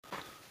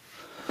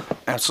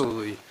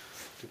Absolutely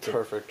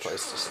perfect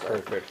place to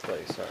start. Perfect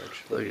place,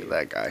 Sarge. Look at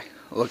that guy.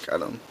 Look at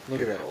him.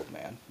 Look at that old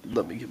man.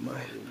 Let me get my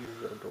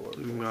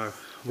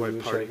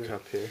white party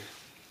cup here.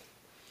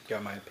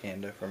 Got my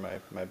panda for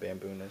my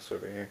bamboo-ness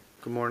over here.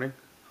 Good morning.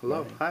 Hello.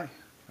 Morning. Hi.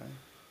 Hi.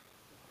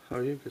 How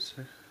are you, good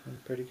sir? I'm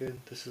pretty good.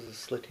 This is a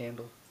slit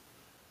handle.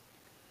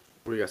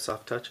 We got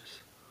soft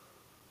touches.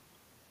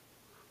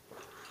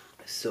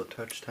 Silk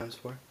touch times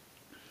 4.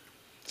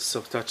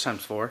 Silk touch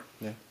times 4.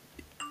 Yeah.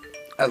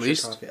 At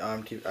least.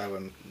 I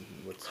went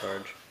with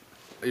Sarge.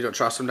 You don't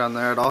trust him down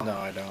there at all? No,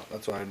 I don't.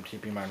 That's why I'm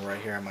keeping mine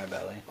right here on my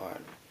belly. Alright.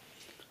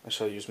 I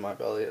shall use my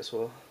belly as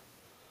well.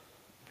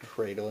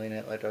 Cradling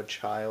it like a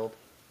child.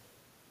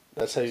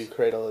 That's how you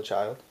cradle a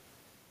child?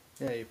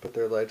 Yeah, you put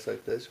their legs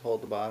like this,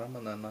 hold the bottom,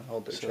 and then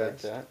hold their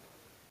chest. Like that?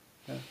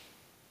 Yeah.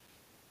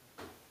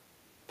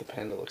 The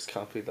panda looks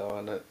comfy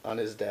though on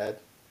his dad.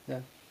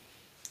 Yeah.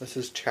 This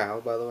is Chow,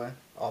 by the way.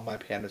 All my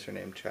pandas are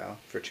named Chow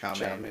for Chow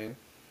Mein.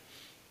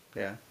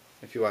 Yeah.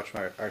 If you watch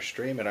our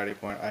stream at any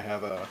point, I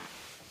have a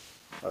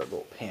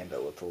little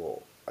panda with a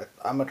little...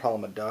 I'm going to call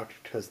him a duck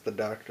because the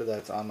duck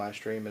that's on my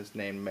stream is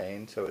named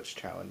Maine, so it's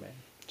Chow and Maine.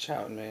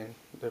 Chow and Maine.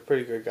 They're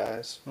pretty good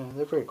guys. Oh,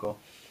 they're pretty cool.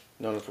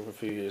 Known them for a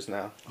few years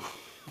now.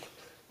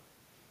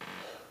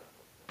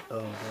 Oh,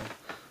 okay.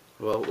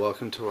 Well,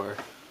 welcome to our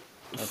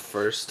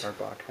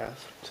podcast.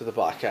 To the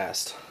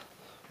podcast.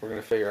 We're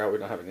going to figure out, we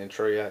don't have an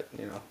intro yet,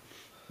 you know.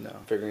 No.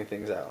 Figuring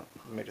things out.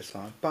 Made a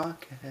song.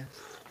 Podcast.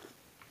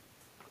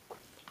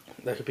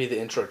 That could be the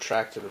intro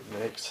track to the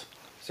mix.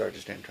 Sarge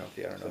just didn't I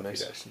don't know if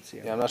you guys can see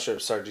him. Yeah, I'm not sure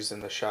if Sarge's in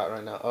the shot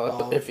right now.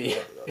 If he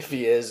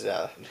is,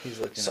 he's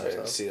looking. Sorry,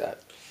 I see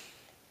that.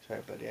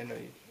 Sorry, buddy. I know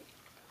you.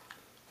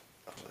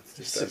 Oh, that's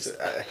just.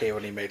 I hate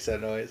when he makes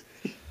that noise.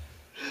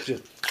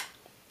 Just.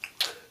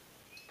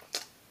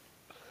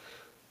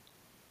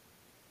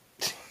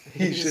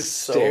 He's just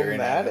so staring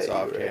mad at us at you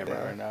off right camera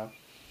now. right now.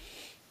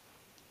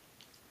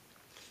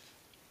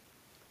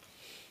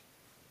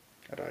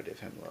 How do I give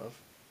him love?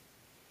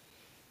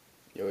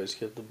 You always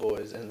give the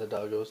boys and the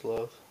doggos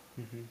love.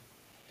 Mm-hmm.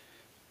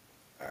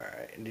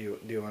 Alright, do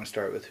you want to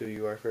start with who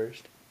you are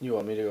first? You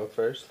want me to go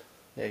first?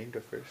 Yeah, you can go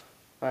first.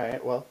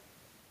 Alright, well,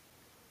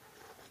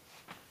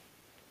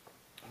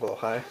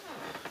 hi.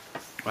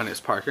 My name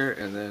is Parker,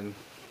 and then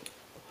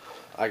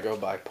I go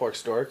by Pork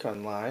Stork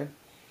online.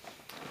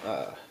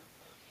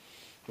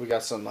 We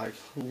got some like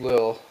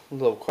little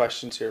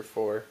questions here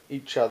for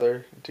each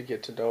other to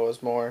get to know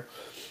us more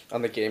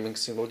on the gaming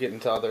scene. We'll get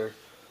into other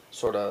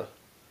sort of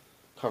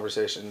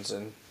conversations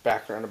and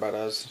background about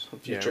us in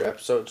future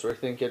episodes. We're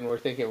thinking we're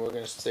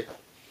gonna stick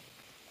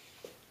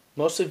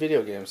mostly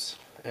video games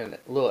and a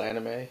little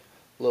anime, a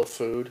little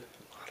food,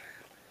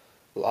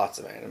 lots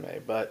of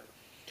anime. But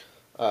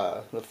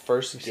the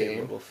first game,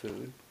 a little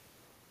food.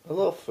 A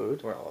little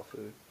food. We're all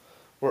food.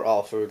 We're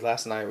all food.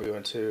 Last night we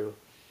went to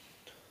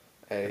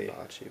a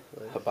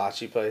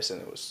hibachi place,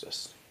 and it was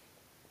just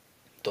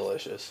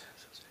delicious.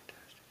 That was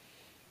fantastic.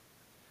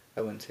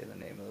 I wouldn't say the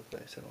name of the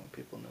place. I don't want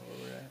people to know where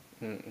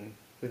we're at.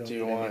 We don't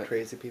need any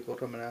crazy people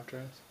coming after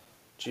us.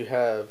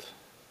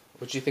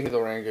 What do you think of the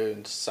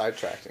Rangoons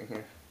sidetracking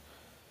here?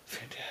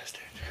 Fantastic.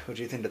 What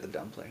do you think of the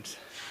dumplings?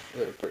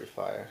 They were pretty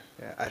fire.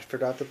 Yeah, I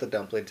forgot that the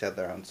dumplings had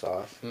their own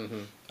sauce.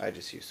 Mm-hmm. I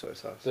just use soy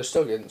sauce. They're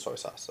still getting soy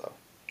sauce, though.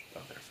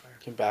 Oh, they're fire.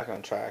 Get back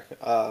on track.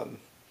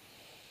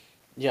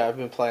 Yeah, I've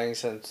been playing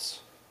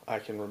since I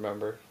can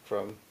remember,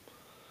 from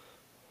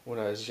when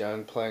I was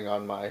young, playing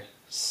on my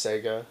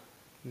Sega.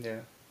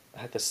 Yeah.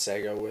 I had the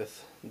Sega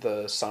with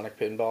the Sonic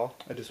Pinball.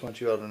 I just want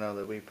you all to know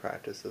that we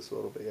practiced this a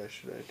little bit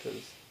yesterday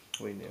because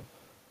we knew.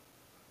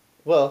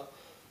 Well,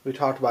 we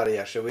talked about it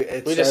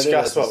yesterday. We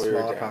discussed what we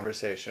were doing.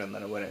 Conversation, and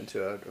then it went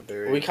into a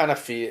very... We kind of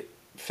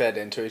fed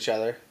into each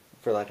other.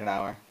 For like an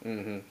hour.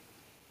 Mm-hmm.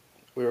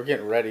 We were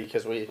getting ready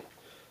because we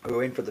were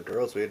waiting for the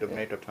girls. We had to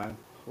make up time.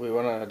 We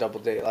went on a double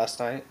date last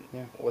night.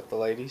 Yeah. With the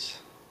ladies.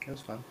 It was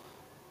fun.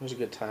 It was a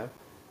good time.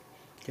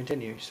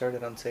 Continue. You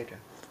started on Sega.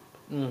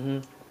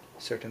 Mm-hmm.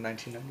 Started in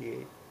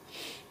 1998.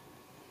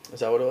 Is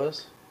that what it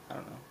was? I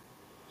don't know.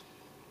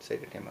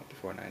 Sega came out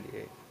before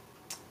 98.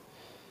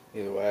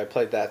 Either way, I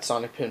played that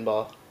Sonic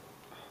Pinball.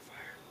 Oh,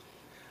 fire.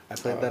 I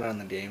played that on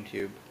the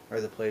GameCube.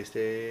 Or the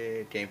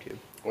PlayStation GameCube.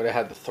 When it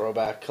had the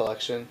throwback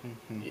collection.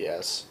 Mm-hmm.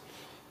 Yes.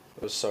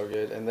 It was so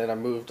good. And then I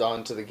moved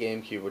on to the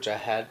GameCube, which I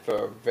had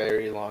for a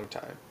very long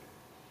time.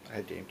 I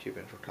had GameCube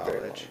until college.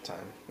 Very long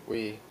time.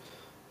 We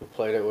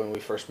played it when we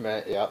first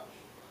met, yep.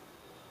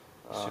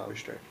 Super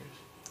Strikers.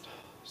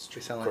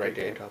 You sound like a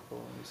gay couple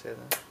when you say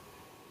that.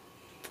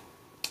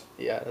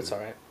 Yeah, that's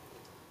alright.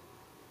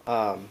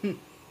 How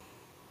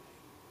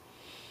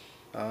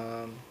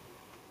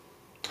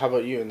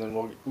about you? And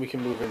then we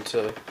can move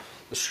into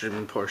the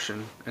streaming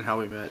portion and how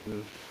we met.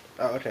 And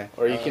oh, okay.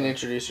 Or you can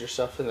introduce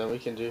yourself, and then we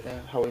can do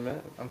how we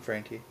met. I'm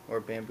Frankie,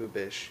 or Bamboo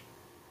Bish.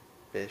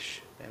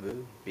 Bish,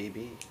 Bamboo,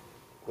 BB,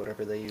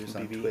 whatever they use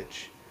on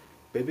Twitch.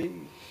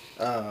 BB.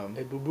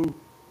 Hey, boo-boo.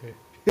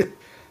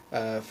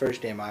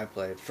 First game I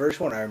played. First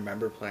one I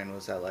remember playing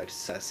was that like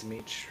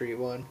Sesame Street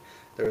one.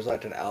 There was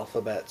like an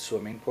alphabet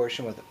swimming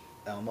portion with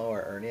Elmo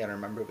or Ernie, I don't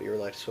remember, but you were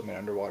like swimming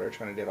underwater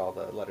trying to get all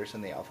the letters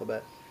in the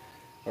alphabet.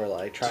 Or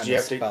like trying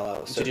to spell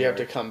out Did you have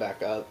to words. come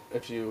back up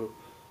if you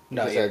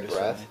No, because you you were had just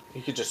breath? swimming.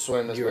 You could just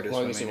swim as You were just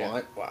long as you swimming, yeah.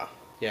 want? Wow.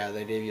 Yeah,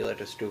 they gave you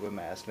like a scuba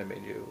mask and it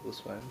made you able to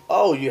swim.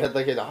 Oh, you had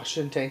like an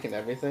oxygen tank and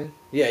everything?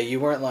 Yeah, you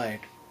weren't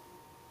like...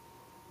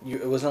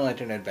 It wasn't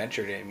like an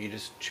adventure game. You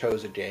just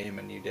chose a game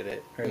and you did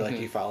it. Or like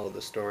you followed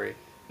the story.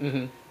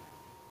 Mm-hmm.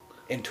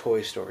 In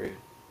Toy Story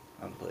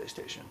on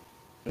PlayStation.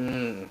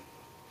 Mm.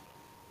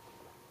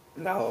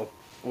 No.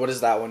 What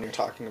is that one you're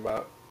talking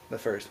about? The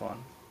first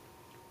one.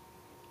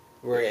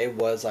 Where it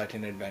was like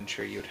an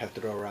adventure. You would have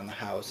to go around the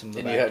house and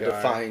the backyard. You had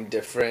to find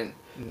different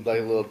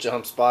like little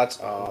jump spots.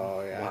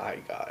 Oh, yeah. My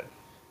God.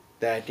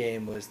 That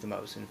game was the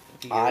most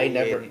I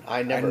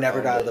infuriating.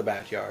 never got out of owned the it.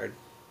 backyard.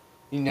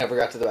 You never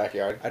got to the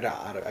backyard?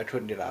 I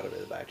couldn't get out of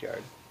the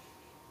backyard.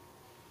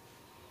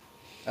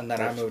 And then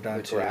I moved on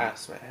the to...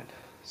 grass, man.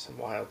 Some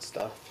wild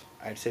stuff.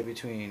 I'd say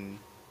between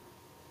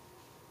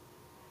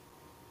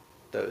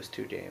those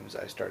two games,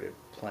 I started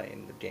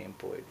playing the Game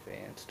Boy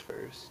Advanced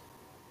first.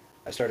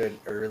 I started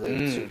early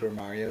with Super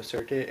Mario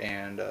Circuit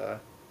and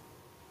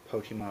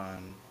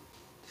Pokemon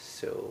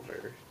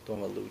Silver, the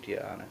one with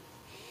Lugia on it.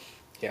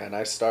 Yeah, and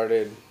I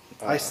started...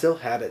 I still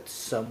have it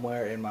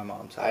somewhere in my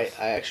mom's house.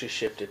 I actually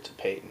shipped it to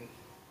Peyton.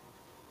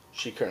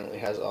 She currently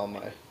has all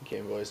my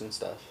Game Boys and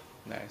stuff.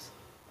 Nice.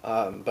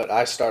 But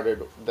I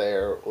started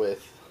there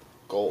with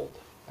Gold,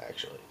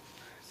 actually.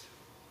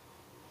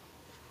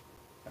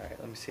 Alright,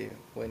 let me see.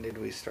 When did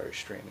we start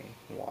streaming?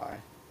 Why?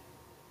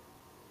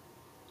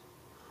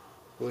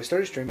 Well, we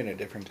started streaming at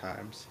different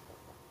times.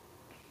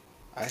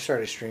 I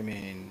started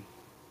streaming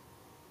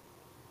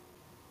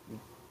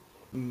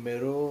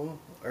middle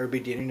or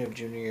beginning of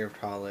junior year of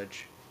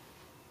college.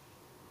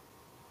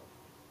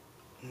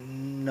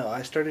 No,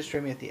 I started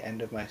streaming at the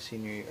end of my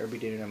senior year, or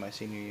beginning of my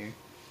senior year.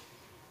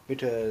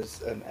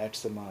 Because an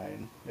ex of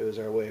mine, it was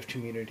our way of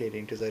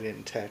communicating because I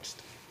didn't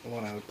text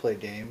when I would play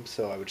games,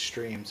 so I would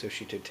stream so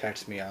she could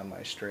text me on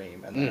my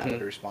stream, and then I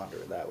would respond to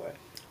her that way.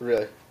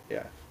 Really?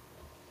 Yeah.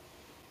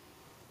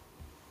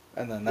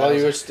 And then while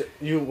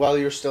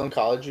you were still in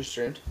college, you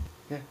streamed?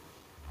 Yeah.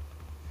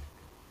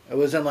 It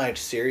wasn't like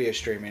serious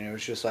streaming. It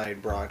was just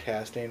like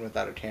broadcasting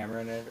without a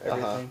camera and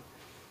everything.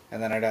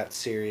 And then I got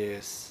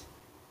serious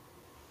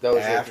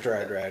after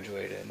I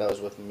graduated. That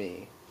was with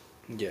me.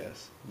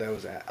 Yes, that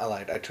was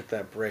I took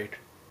that break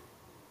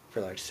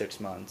for like 6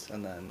 months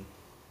and then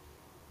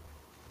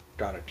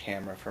got a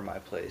camera for my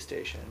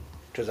PlayStation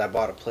because I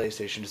bought a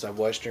PlayStation because I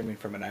was streaming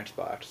from an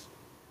Xbox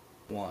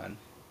One.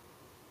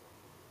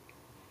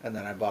 And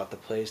then I bought the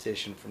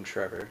PlayStation from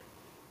Trevor.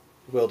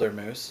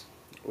 Wildermoose.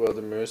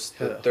 Wildermoose,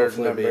 the He'll third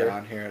hopefully member be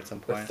on here at some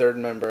the point. third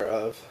member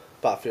of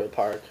Botfield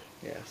Park.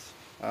 Yes.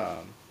 I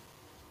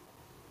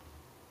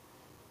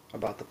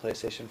bought the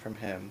PlayStation from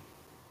him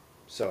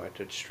so I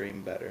could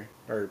stream better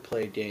or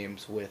play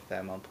games with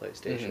them on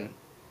PlayStation.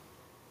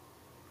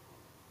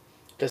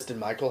 Did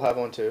Michael have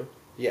one too?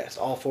 Yes,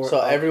 all four.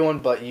 So everyone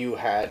but you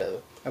had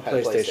a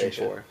PlayStation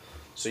 4.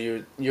 So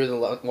you're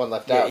the one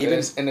left out.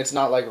 And it's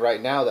not like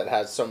right now that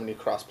has so many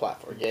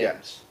cross-platform games.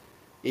 Yes.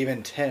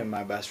 Even Tim,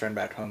 my best friend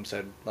back home,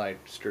 said, like,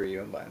 screw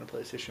you, I'm buying a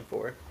PlayStation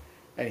 4.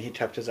 And he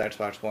kept his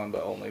Xbox One,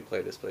 but only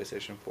played his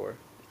PlayStation 4.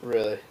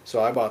 Really?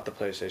 So I bought the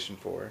PlayStation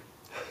 4.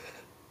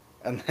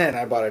 And then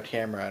I bought a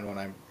camera, and when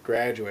I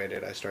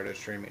graduated, I started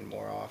streaming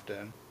more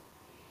often.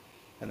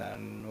 And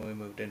then when we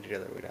moved in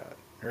together,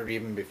 or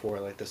even before,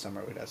 like, the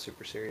summer, we got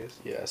super serious.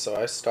 Yeah, so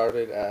I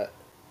started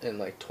in,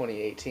 like,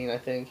 2018, I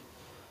think.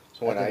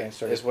 So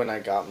when I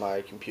got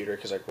my computer,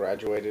 because I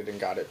graduated and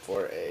got it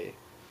for a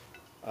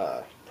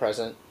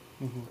present.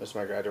 It was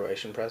my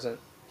graduation present.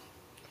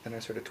 And I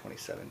started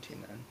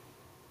 2017 then.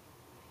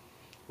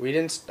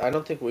 I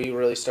don't think we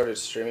really started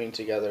streaming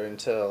together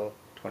until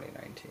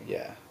 2019.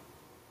 Yeah.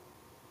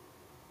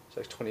 It's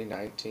like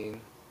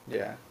 2019.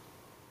 Yeah.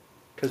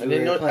 I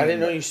didn't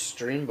know you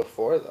streamed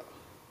before though.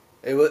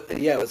 It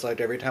was like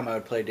every time I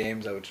would play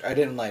games, I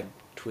didn't like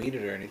tweet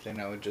it or anything.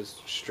 I would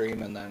just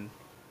stream, and then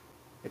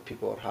if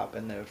people would hop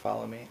in, they would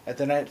follow me. And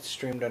then I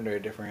streamed under a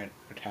different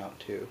account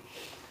too.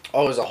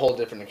 Oh, it was a whole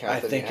different account. I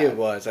think it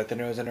was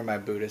under my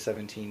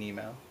Buddha17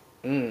 email.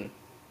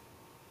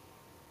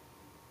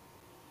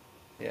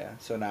 Yeah,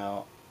 so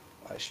now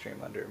I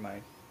stream under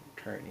my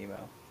current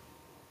email.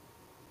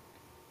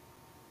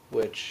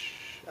 Which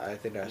I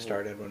think I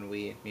started when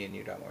me and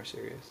you got more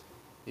serious.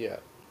 Yeah.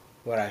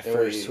 When I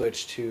first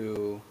switched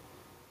to...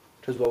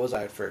 Because what was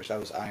I at first? I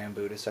was I Am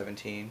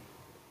Buddha17.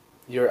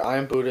 You were I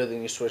Am Buddha,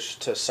 then you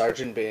switched to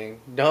Sergeant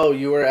Bing. No,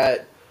 you were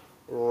at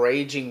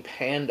Raging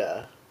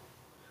Panda.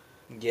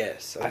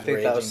 Yes, I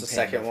think that was the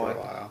second one. For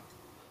a while.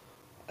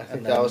 I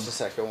think that was the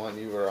second one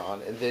you were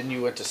on, and then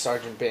you went to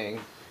Sergeant Bing.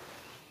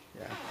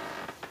 Yeah,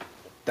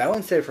 that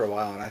one stayed for a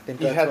while, and I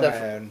think you had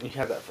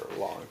that for a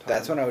long time.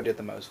 That's when I would get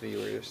the most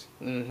viewers.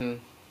 Mm-hmm.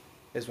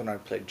 Is when I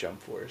played Jump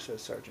Force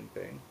as Sergeant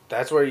Bing.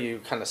 That's where you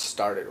kind of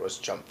started, was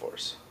Jump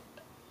Force.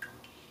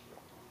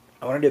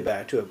 I want to get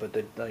back to it, but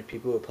the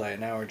people who play it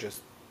now are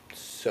just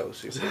so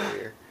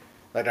superior.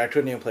 Like, I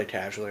couldn't even play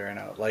casually right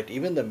now. Like,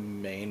 even the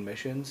main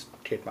missions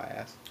kick my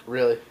ass.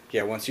 Really?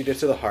 Yeah, once you get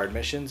to the hard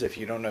missions, if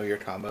you don't know your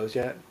combos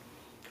yet...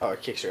 Oh,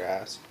 it kicks your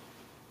ass.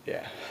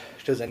 Yeah.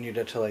 Because then you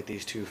get to, like,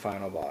 these 2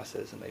 final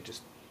bosses, and they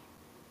just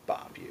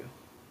bomb you.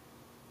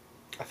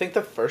 I think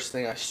the first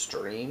thing I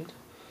streamed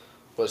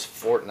was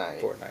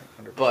Fortnite.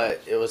 100%.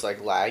 But it was,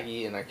 like,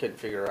 laggy, and I couldn't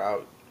figure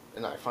out,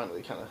 and I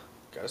finally kind of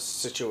got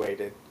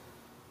situated.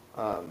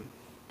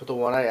 But the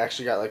one I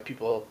actually got, like,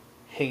 people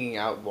hanging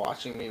out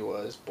watching me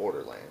was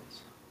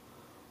Borderlands.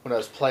 When I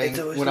was playing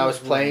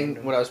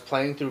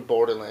through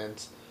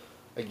Borderlands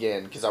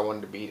again because I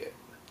wanted to beat it.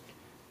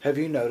 Have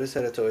you noticed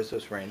that it's always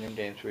those random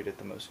games where we get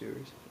the most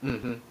viewers?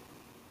 Mm-hmm.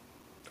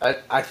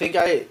 I think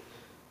I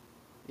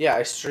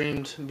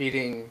streamed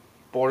beating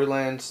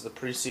Borderlands, the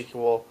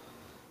pre-sequel,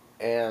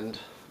 and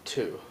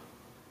 2.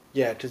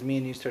 Yeah, because me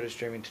and you started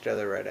streaming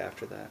together right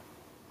after that.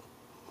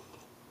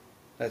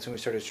 That's when we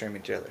started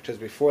streaming together. Because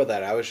before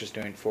that, I was just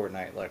doing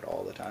Fortnite, like,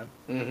 all the time.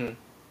 Mm-hmm.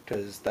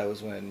 Because that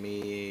was when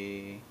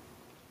me,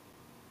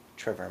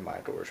 Trevor, and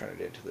Michael were trying to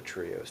get into the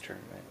Trios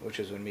tournament, which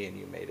is when me and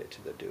you made it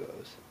to the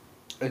Duos.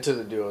 Into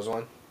the Duos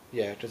one?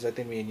 Yeah, because I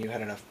think me and you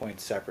had enough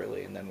points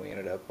separately, and then we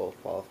ended up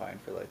both qualifying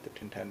for, like, the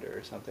Contender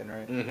or something,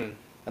 right? Mm-hmm.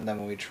 And then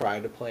when we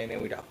tried to play in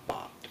it, we got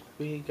bopped.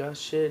 We got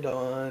shit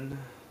on.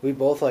 We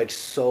both, like,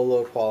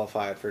 solo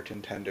qualified for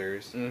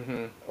Contenders.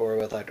 Mm-hmm. Or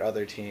with, like,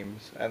 other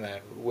teams. And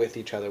then with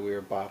each other, we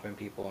were bopping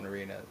people in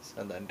arenas.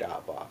 And then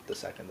got bopped the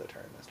second the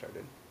tournament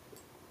started.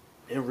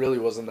 It really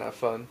wasn't that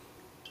fun.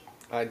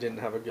 I didn't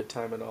have a good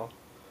time at all.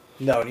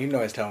 No, and you can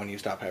always tell when you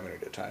stop having a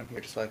good time.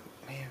 You're just like,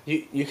 man.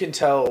 You can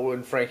tell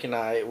when Frank and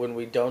I, when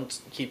we don't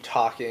keep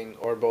talking,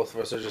 or both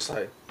of us are just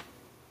like...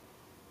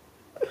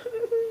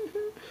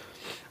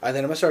 I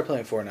think I'm going to start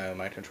playing Fortnite with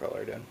my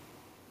controller, dude.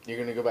 You're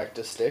going to go back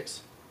to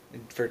sticks?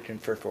 For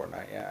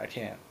Fortnite, yeah, I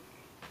can't.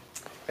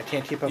 I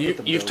can't keep up with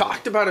the You've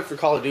talked about it for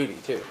Call of Duty,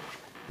 too.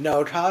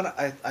 No, COD,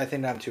 I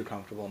think I'm too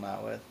comfortable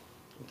now with.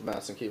 With the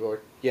mouse and keyboard?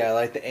 Yeah,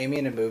 like, the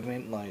aiming and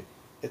movement, like,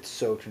 it's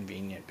so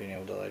convenient being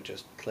able to, like,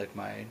 just click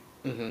my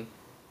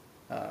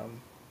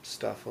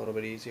stuff a little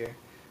bit easier.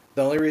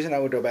 The only reason I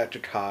would go back to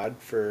COD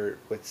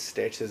with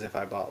sticks is if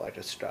I bought, like,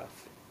 a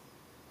stuff.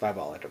 If I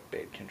bought, like, a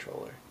big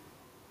controller.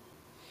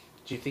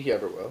 Do you think you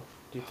ever will?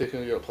 Do you think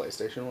you'll get a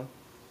PlayStation one?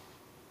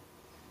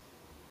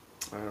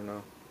 I don't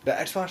know. The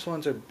Xbox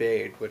ones are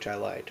big, which I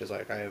like, because,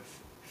 like, I have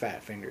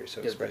fat fingers,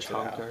 so it spreads it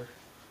out.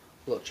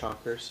 Little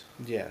chonkers.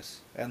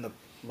 Yes, and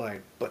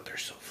but they're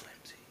so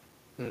flimsy.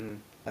 Mm-hmm.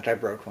 Like, I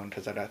broke one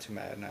because I got too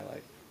mad and I,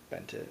 like,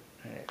 bent it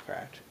and it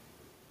cracked.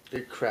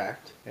 It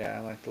cracked? Yeah,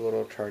 like, the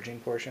little charging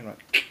portion went...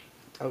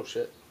 Oh,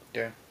 shit.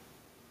 Yeah.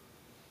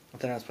 I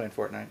think I was playing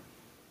Fortnite.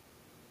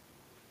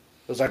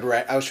 It was like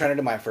I was trying to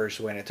do my first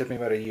win. It took me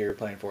about a year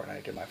playing Fortnite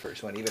to get my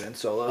first win, even in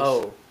solos.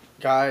 Oh,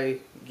 Guy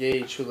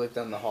Gage, who lived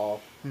down the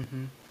hall,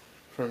 mm-hmm.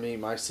 for me,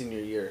 my senior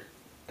year,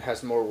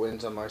 has more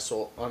wins on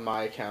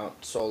my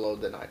account solo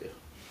than I do.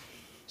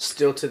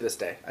 Still to this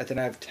day. I think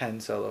I have 10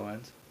 solo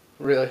wins.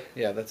 Really?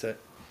 Yeah, that's it.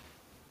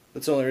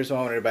 That's the only reason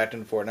why I wanted to back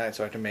into Fortnite,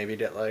 so I can maybe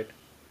get, like,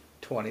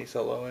 20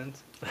 solo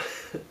wins.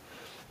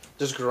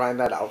 Just grind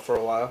that out for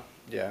a while.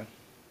 Yeah.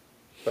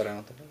 But I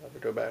don't think I'll ever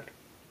go back.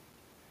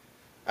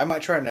 I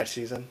might try next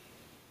season.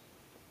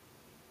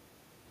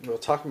 Well,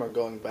 talking about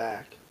going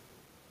back,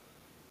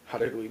 how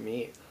did we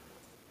meet?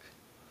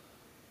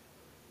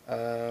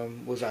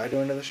 Was I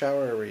going to the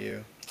shower or were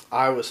you?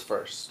 I was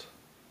first.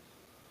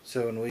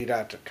 So when we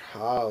got to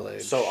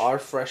college... So our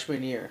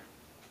freshman year.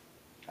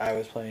 I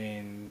was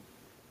playing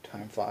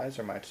Time Flies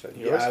or Mike Stud?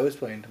 Yours? Yeah, I was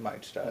playing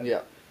Mike Stud.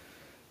 Yeah.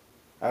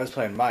 I was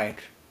playing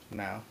Mike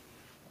now.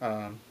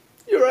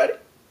 You ready?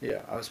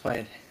 Yeah, I was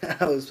playing... I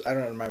don't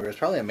remember. It was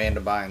probably Amanda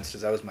Bynes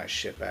because that was my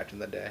shit back in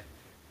the day.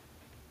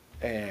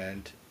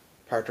 And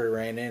Parker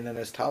ran in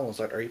his towel and was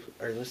like, are you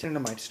listening to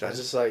Mike Stud? I was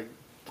just like...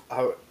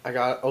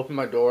 I opened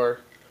my door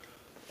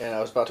and I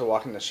was about to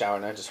walk in the shower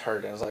and I just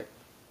heard it. I was like...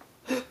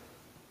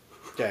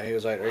 Yeah, he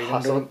was like, are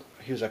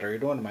you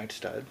doing Mike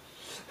Stud?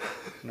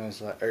 And I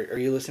was like, are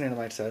you listening to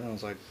Mike Stud? And I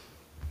was like,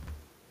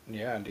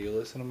 yeah, do you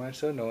listen to Mike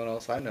Stud? No one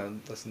else I know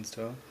listens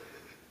to him.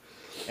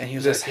 And he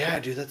was like, yeah,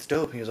 dude, that's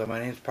dope. And he was like, my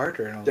name's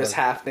Parker. And I was this like,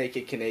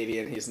 half-naked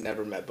Canadian he's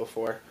never met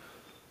before.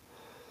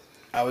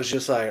 I was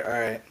just like, all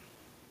right,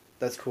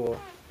 that's cool.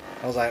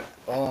 I was like,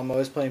 well, I'm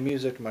always playing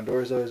music. My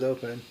door's always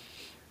open.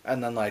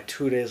 And then, like,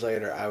 2 days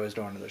later, I was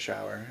going to the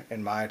shower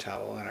in my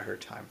towel, and I heard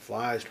Time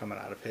Flies coming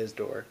out of his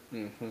door.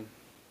 Mm-hmm.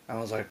 I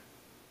was like,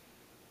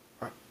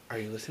 are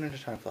you listening to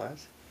Time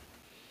Flies?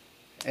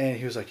 And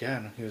he was like, yeah.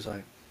 And he was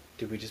like,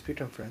 did we just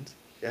become friends?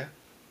 Yeah.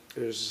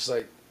 It was just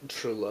like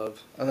true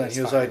love. And then he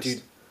was like,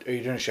 dude, are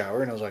you doing a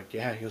shower? And I was like,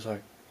 yeah. He was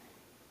like,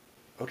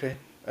 okay.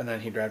 And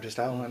then he grabbed his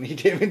towel and he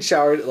came and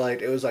showered.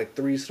 Like, it was like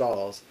 3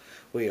 stalls.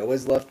 We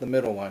always left the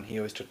middle one. He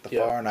always took the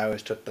far and I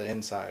always took the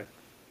inside.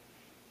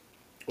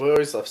 We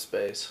always left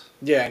space.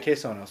 Yeah, in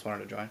case someone else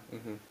wanted to join.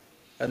 Mm-hmm.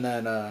 And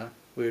then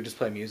we would just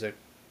play music.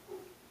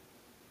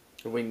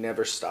 We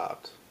never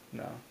stopped.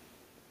 No.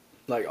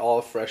 Like, all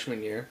of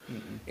freshman year.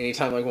 Mm-mm.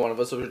 Anytime, like, one of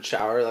us would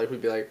shower, like,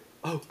 we'd be like,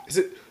 Oh, is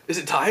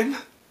it time?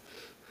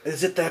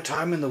 Is it that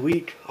time in the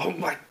week? Oh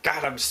my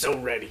god, I'm so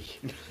ready.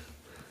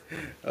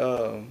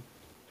 Um,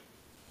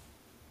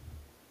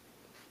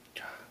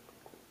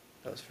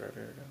 that was forever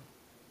ago.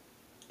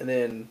 And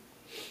then,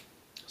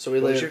 so we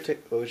What was lived. your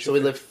what was So your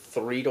we lived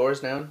 3 doors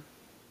down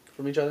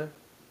from each other.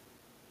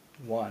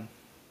 One.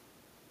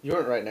 You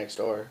weren't right next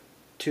door.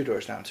 2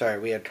 doors down. Sorry,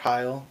 we had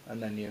Kyle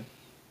and then you.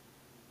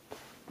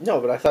 No,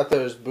 but I thought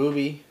there was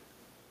Booby,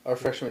 our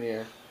freshman year,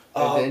 and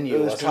Oh, then you, it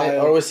was wasn't it?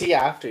 Kyle. Or was he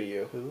after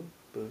you? Who?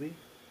 Booby?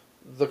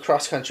 The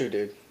cross country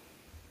dude. It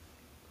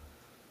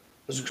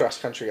was a cross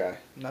country guy.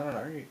 Not on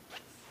our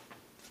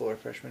floor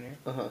freshman year.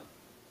 Uh huh.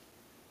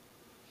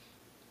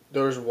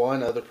 There was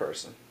one other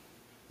person.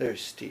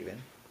 There's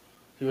Steven.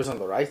 He was on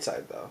the right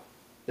side though.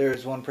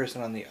 There's one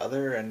person on the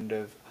other end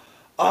of.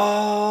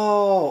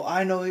 Oh,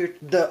 I know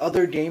the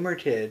other gamer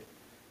kid.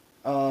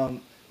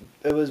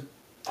 It was.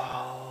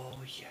 Oh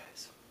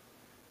yes,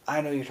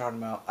 I know who you're talking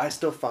about. I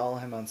still follow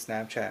him on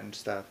Snapchat and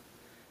stuff.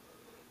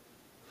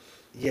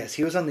 Yes,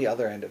 he was on the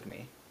other end of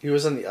me. He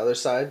was on the other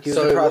side. He was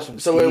so across from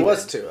So it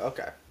was Steven. 2.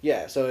 Okay.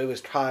 Yeah, so it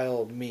was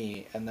Kyle,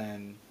 me, and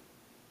then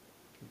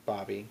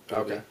Bobby.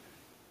 Booby. Okay.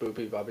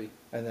 Booby, Bobby,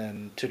 And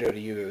then to go to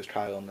you, it was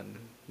Kyle and then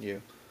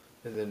you.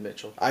 and then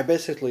Mitchell. I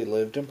basically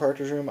lived in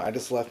Parker's room. I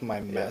just left my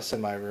mess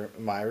in my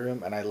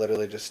room, and I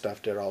literally just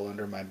stuffed it all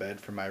under my bed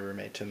for my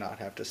roommate to not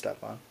have to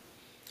step on.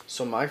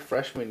 So my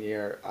freshman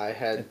year, I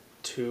had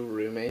 2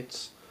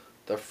 roommates.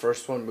 The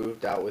first one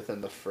moved out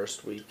within the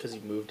first week because he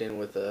moved in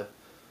with a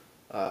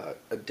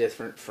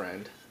different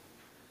friend,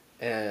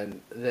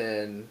 and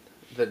then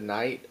the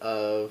night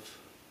of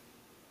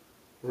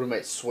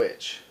roommate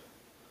switch,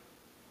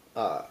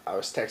 I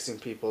was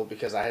texting people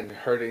because I hadn't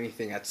heard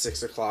anything at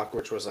 6:00,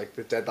 which was like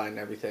the deadline and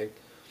everything.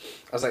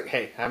 I was like,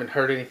 "Hey, I haven't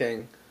heard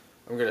anything.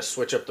 I'm gonna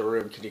switch up the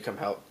room. Can you come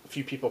help?" A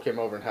few people came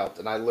over and helped,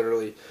 and I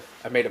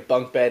made a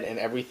bunk bed, and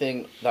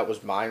everything that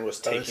was mine was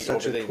That was taking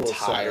such over a the cool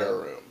entire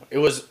setup. room. It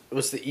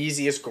was the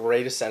easiest,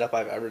 greatest setup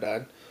I've ever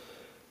done.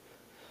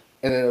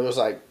 And then it was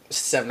like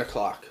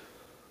 7:00.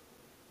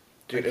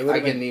 Dude, I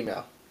get an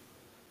email.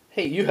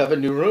 Hey, you have a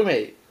new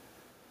roommate.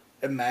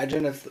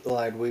 Imagine if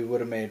like we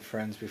would have made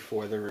friends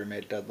before the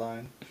roommate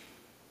deadline,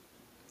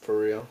 For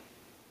real.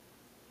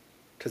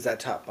 because that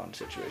top bunk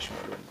situation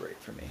would have been great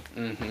for me.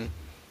 Mm-hmm.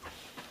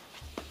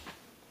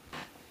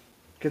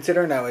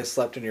 Considering I always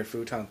slept in your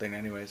futon thing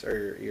anyways,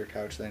 or your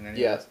couch thing anyways.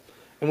 Yeah,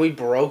 and we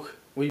broke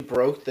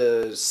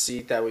the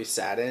seat that we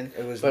sat in.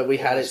 But we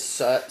had it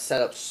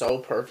set up so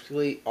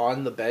perfectly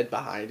on the bed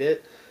behind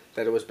it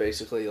that it was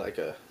basically like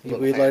a little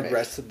We like hammock.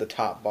 rested the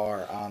top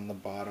bar on the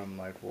bottom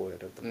like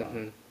wood of the bunk.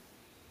 Mm-hmm.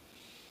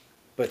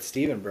 But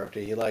Steven broke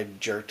it. He like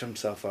jerked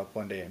himself up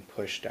one day and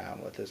pushed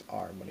down with his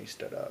arm when he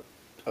stood up.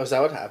 Oh, is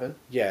that what happened?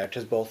 Yeah,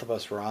 because both of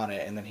us were on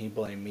it, and then he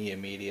blamed me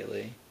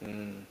immediately.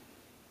 Mm.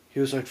 He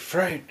was like,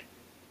 Frank!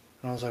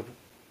 And I was like,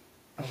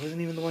 I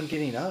wasn't even the one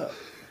getting up.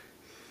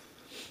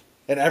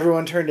 And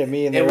everyone turned to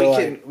me and they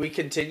were we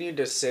continued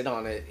to sit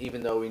on it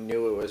even though we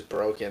knew it was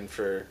broken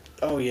for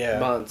oh yeah.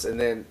 months, and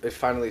then it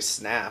finally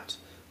snapped,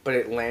 but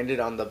it landed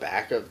on the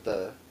back of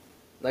the,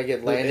 like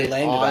it landed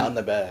on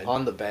the bed.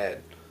 On the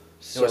bed.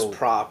 So it was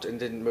propped and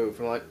didn't move.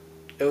 I'm like,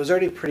 it was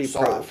already pretty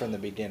Sold. propped from the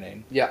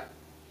beginning. yeah.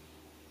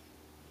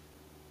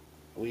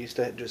 We used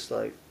to just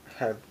like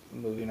have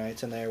movie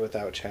nights in there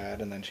without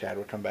Chad, and then Chad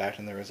would come back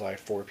and there was like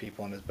 4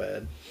 people in his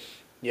bed.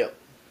 Yep.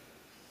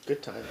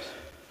 Good times.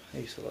 I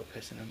used to love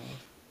pissing him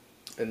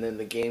off. And then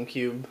the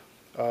GameCube.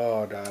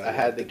 Oh god, I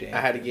had a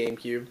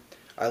GameCube.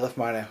 I left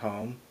mine at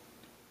home,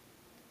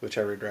 which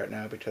I regret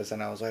now because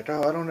then I was like,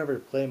 oh, I don't ever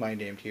play my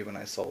GameCube, and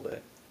I sold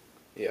it.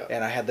 Yeah.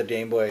 And I had the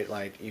Game Boy,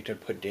 like you could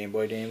put Game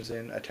Boy games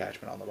in,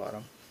 attachment on the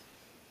bottom.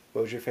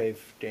 What was your fave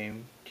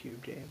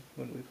GameCube game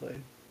when we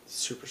played?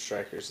 Super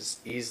Strikers is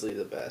easily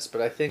the best, but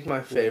I think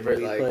my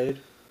favorite When we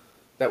played?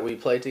 that we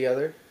played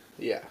together,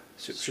 yeah,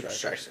 Super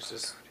Strikers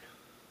is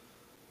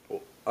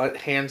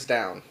hands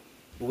down.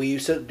 We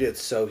used to get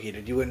so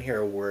heated. You wouldn't hear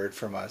a word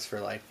from us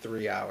for like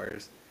 3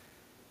 hours.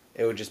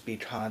 It would just be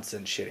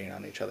constant shitting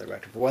on each other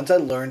back and forth. Once I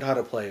learned how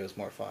to play, it was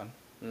more fun.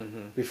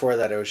 Mm-hmm. Before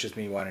that, it was just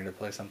me wanting to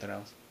play something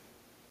else.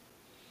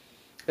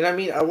 And I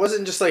mean, I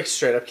wasn't just like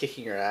straight up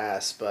kicking your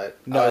ass, but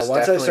No,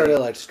 once I started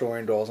like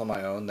scoring goals on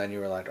my own, then you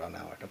were like, oh,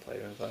 now I can play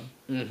with them.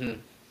 Mm-hmm.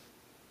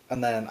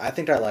 And then I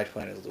think I liked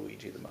playing as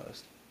Luigi the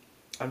most.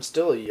 I'm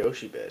still a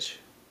Yoshi bitch.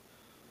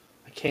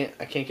 I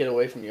can't get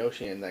away from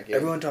Yoshi in that game.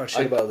 Everyone talks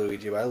shit about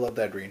Luigi, but I love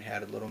that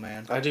green-hatted little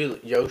man. I do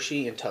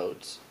Yoshi and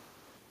Toads.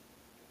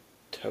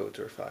 Toads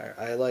were fire.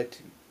 I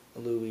liked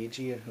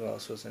Luigi, and who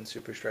else was in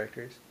Super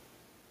Strikers?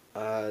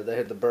 They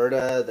had the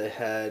Berta, they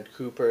had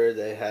Cooper,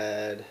 they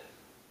had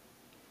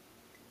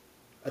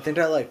I think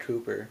I liked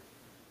Cooper.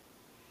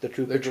 The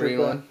Trooper. the green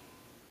Troopa. one.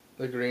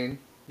 The green.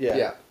 Yeah.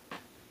 Yeah.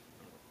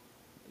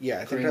 Yeah,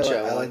 I think Green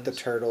shell I like the ones.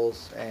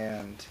 Turtles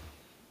and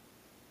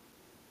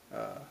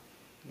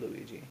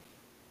Luigi.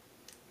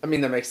 I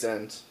mean, that makes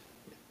sense.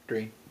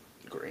 Green.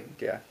 Green.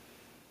 Yeah.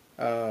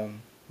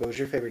 What was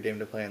your favorite game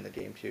to play on the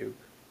GameCube?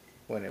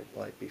 When it,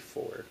 like,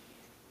 before?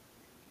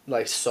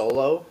 Like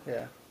solo.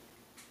 Yeah.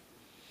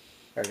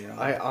 already know.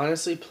 I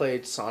honestly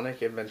played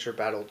Sonic Adventure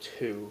Battle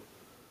 2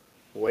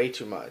 way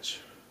too much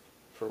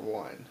for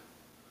 1.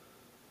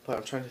 But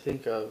I'm trying to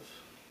think of...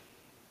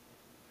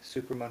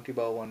 Super Monkey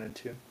Ball 1 and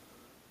 2.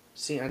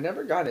 See, I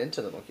never got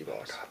into the Monkey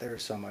Balls. God, they were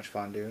so much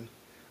fun, dude.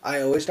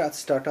 I always got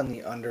stuck on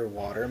the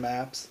underwater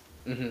maps.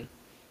 Mm-hmm.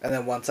 And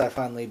then once I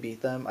finally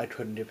beat them, I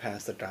couldn't get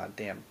past the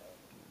goddamn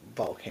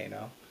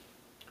volcano.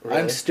 Really?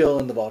 I'm still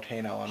in the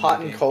volcano. On Hot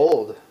my and game.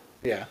 cold.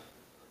 Yeah.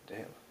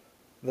 Damn.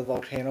 The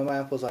volcano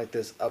map was like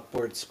this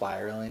upward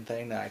spiraling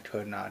thing that I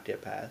could not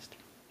get past.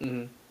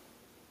 Mm-hmm.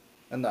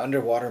 And the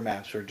underwater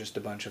maps were just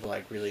a bunch of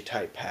like really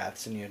tight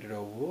paths, and you had to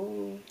go,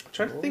 whoa. I'm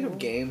trying to think of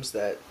games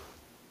that,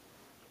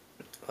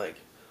 like,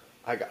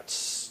 I got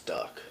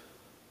stuck.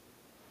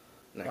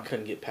 And I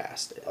couldn't get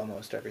past it.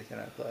 Almost everything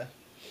I play.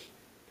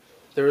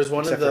 There was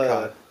one Except of for the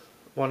COD.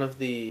 one of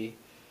the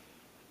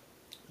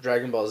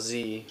Dragon Ball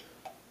Z,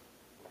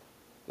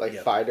 like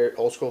Yep. fighter,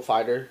 old school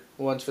fighter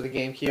ones for the I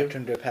GameCube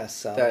couldn't get past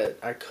Cell. that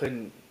I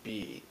couldn't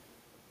beat.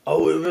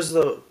 Oh, it was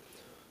the,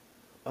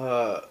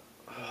 oh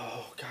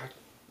god,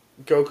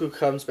 Goku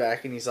comes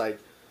back and he's like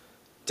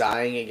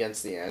dying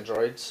against the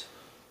androids.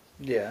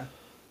 Yeah.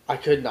 I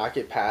could not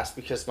get past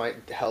because my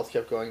health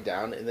kept going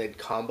down and they'd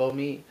combo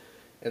me,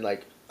 and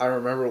like I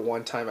remember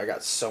one time I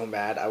got so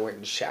mad I went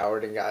and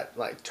showered and got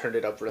like turned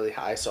it up really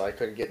high so I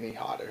couldn't get any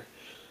hotter.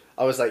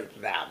 I was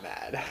like that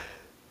mad.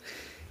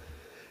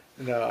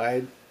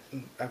 No,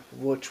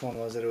 which one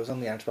was it? It was on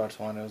the Xbox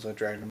One. It was a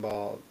Dragon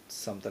Ball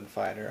something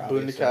fighter.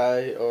 Obviously.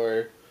 Bundakai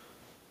or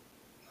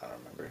I don't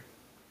remember.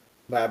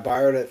 But I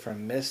borrowed it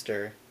from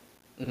Mister.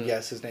 Mhm.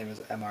 Yes, his name is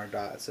Mr.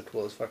 Dot. It's the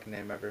coolest fucking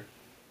name ever.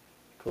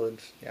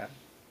 Coolidge, yeah.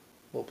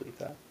 We'll bleep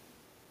that.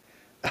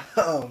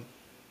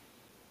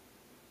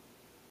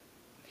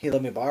 He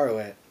let me borrow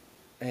it,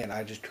 and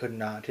I just could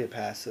not get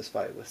past this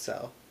fight with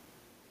Cell.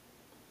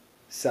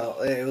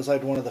 It was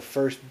like one of the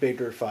first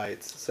bigger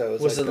fights. So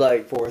was it it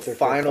like fourth or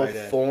final fifth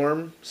fight in.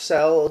 form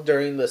Cell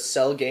during the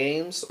Cell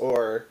games,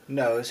 or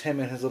No, it was him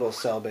and his little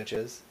Cell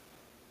bitches.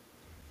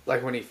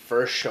 like when he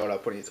first showed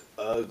up when he's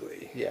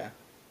ugly? Yeah.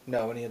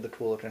 No, when he had the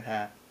cool looking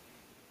hat.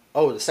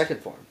 Oh, the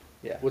second form.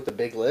 Yeah. With the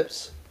big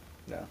lips.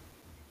 No.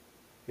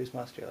 He was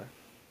muscular.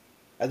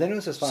 I think it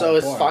was his final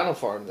So form. his final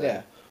form then.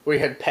 Yeah. Where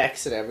he had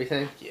pecs and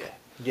everything. Yeah.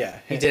 Yeah.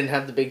 He didn't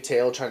have the big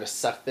tail trying to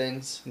suck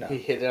things. No. He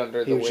hid it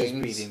under He the was wings.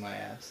 just beating my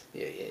ass.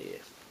 Yeah, yeah, yeah.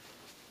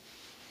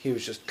 He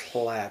was just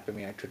clapping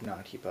me. I could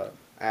not keep up.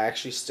 I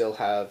actually still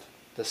have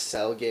the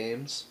Cell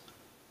games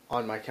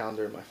on my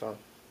calendar in my phone.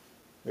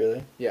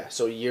 Really? Yeah,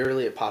 so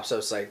yearly it pops up.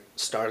 It's like,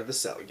 start of the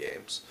Cell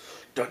games.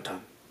 Dun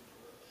dun.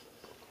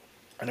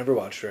 I never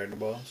watched Dragon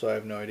Ball, so I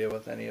have no idea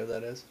what any of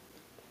that is.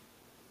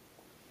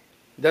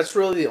 That's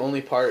really the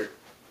only part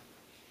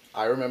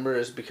I remember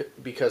is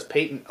because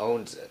Peyton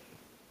owns it.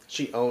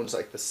 She owns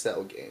like the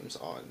Cell games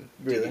on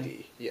Really?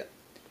 DVD. Yeah.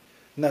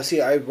 No, see,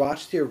 I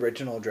watched the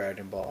original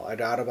Dragon Ball. I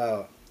got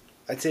about,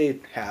 I'd say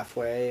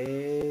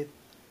halfway.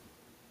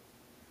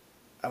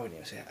 I wouldn't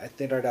even say. I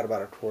think I got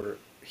about a quarter.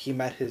 He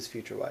met his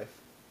future wife.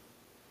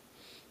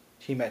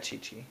 He met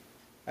Chi-Chi.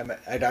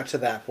 I got to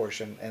that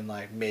portion and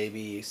like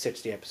maybe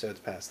 60 episodes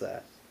past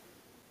that.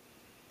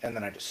 And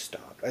then I just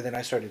stopped. And then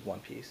I started One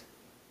Piece.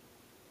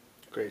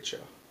 Great show.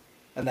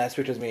 And that's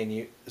because me and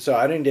you... So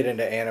I didn't get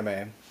into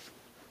anime.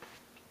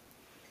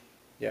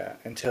 Yeah,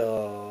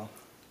 until...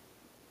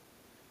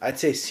 I'd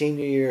say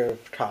senior year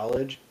of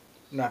college.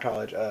 Not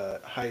college,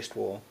 high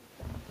school.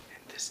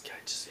 And this guy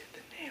just hit the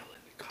nail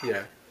in the coffin.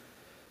 Yeah.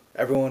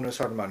 Everyone was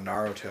talking about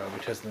Naruto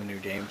because the new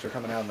games were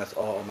coming out, and that's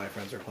all my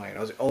friends were playing. I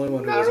was the only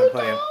one who wasn't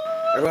playing.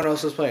 Everyone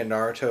else was playing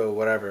Naruto,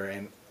 whatever,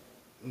 and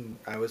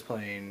I was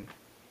playing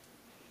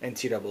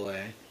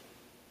NCAA,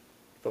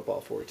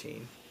 Football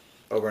 14,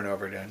 over and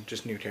over again,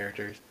 just new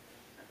characters.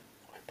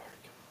 White Park,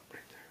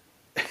 right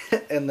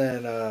there. And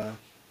then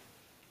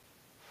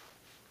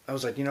I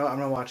was like, you know what, I'm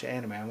gonna watch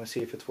anime. I'm gonna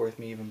see if it's worth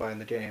me even buying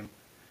the game.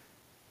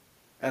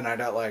 And I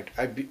got like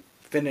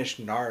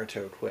finished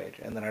Naruto quick,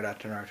 and then I got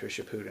to Naruto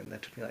Shippuden.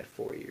 That took me like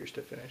 4 years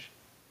to finish.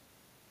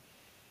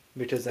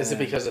 Because then, Is it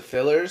because of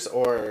fillers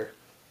or?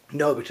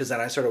 No, because then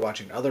I started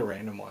watching other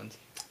random ones.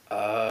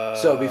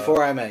 So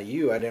before I met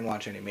you, I didn't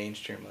watch any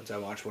mainstream ones. I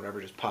watched whatever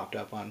just popped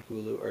up on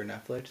Hulu or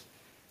Netflix.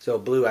 So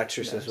Blue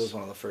Exorcist was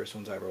one of the first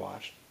ones I ever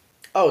watched.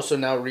 Oh, so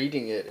now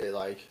reading it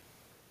like.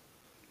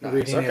 Nice.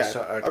 Reading Okay. it,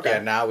 Okay.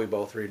 yeah, now we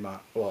both read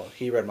well,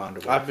 he read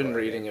manga. I've been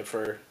reading it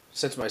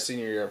since my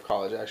senior year of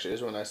college. Actually,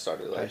 is when I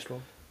started High like.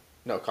 school?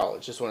 No,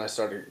 college. Just when I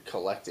started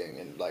collecting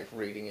and like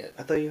reading it.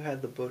 I thought you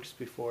had the books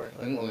before, like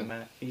when we Mm-mm.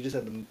 met. You just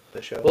had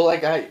the show. Well,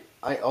 like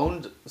I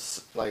owned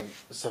like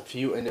a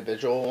few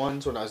individual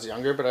ones when I was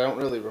younger, but I don't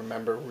really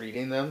remember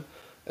reading them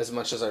as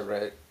much as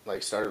I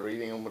started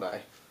reading them when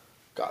I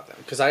got them.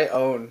 Because I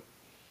own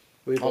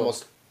we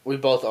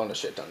both own a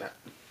shit ton of that.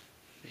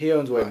 He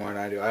owns way Right. more than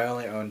I do. I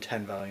only own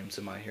 10 volumes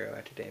of My Hero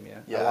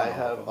Academia. Yeah, want I all of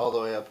have them. all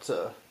the way up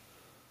to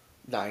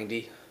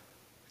 90.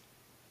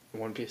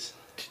 One Piece.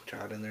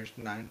 God, and there's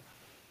 9.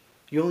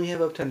 You only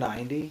have up to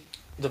 90?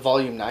 The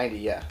volume 90,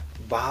 yeah.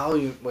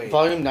 Volume, wait.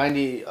 Volume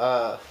 90,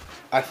 I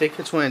think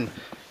it's when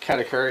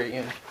Katakuri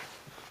and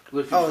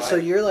Luffy. Oh, fight. so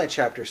you're like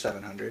chapter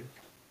 700.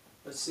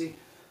 Let's see.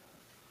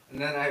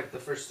 And then I have the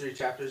first 3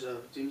 chapters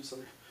of Demon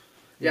Slayer.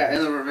 Yeah,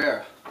 and the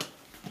Rivera.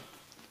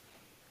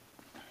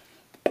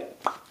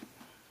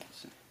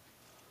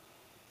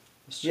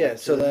 Yeah,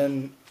 so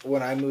then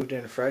when I moved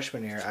in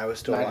freshman year, I was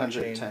still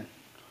watching. 910.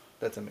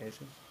 That's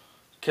amazing.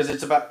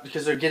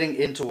 Because they're getting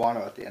into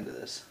Wano at the end of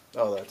this.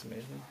 Oh, that's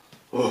amazing.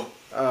 What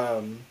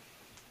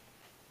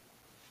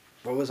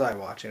was I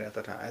watching at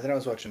the time? I think I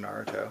was watching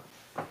Naruto.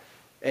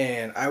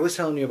 And I was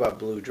telling you about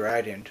Blue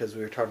Dragon because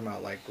we were talking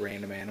about like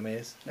random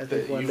animes. I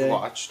think one day.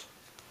 Watched.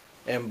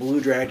 And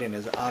Blue Dragon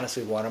is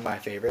honestly one of my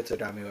favorites. It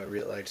got me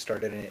like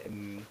started it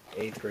in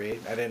 8th grade.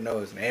 I didn't know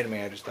it was an anime.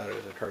 I just thought it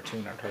was a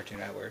cartoon on Cartoon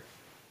Network.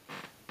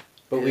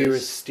 But we were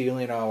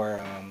stealing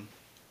our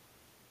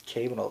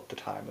cable at the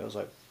time. It was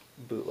like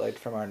bootlegged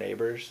from our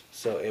neighbors.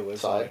 So it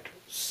was like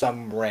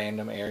some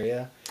random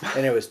area.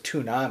 And it was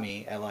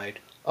Toonami at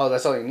like... Oh,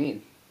 that's all you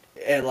need.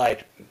 At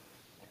like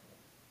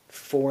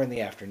 4 in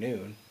the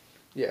afternoon.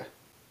 Yeah.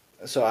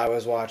 So I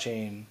was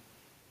watching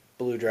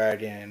Blue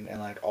Dragon and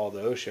like all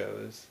those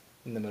shows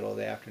in the middle of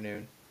the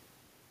afternoon.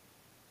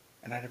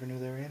 And I never knew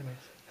they were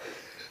animes.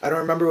 I don't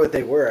remember what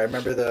they were. I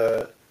remember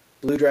the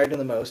Blue Dragon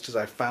the most because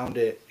I found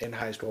it in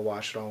high school,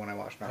 watched it all when I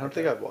watched Naruto. I don't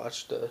think I've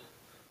watched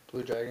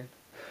Blue Dragon.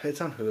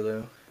 It's on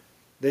Hulu.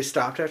 They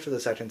stopped after the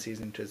 2nd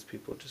season because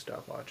people just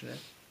stopped watching it.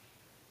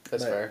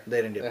 That's fair.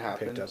 They didn't get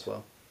picked up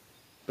well.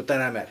 But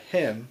then I met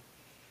him,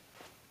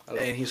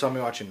 and he saw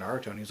me watching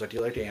Naruto, and he's like, "Do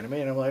you like anime?"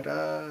 And I'm like,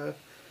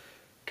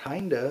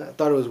 kinda. I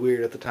thought it was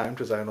weird at the time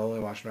because I had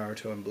only watched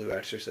Naruto and Blue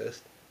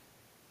Exorcist.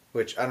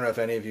 Which, I don't know if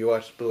any of you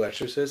watched Blue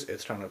Exorcist.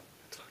 It's fucked up.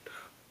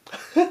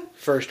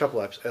 First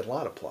couple episodes, a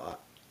lot of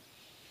plot.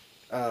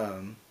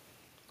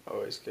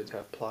 Always good to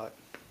have plot.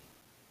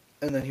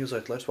 And then he was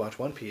like, "Let's watch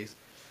One Piece."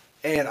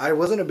 And I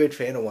wasn't a big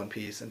fan of One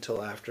Piece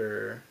until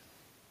after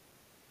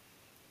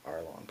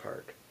Arlong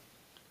Park.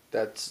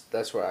 That's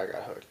where I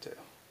got hooked too.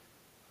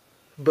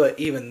 But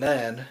even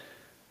then,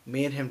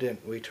 me and him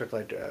we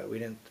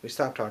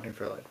stopped talking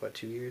for like, what,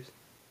 2 years?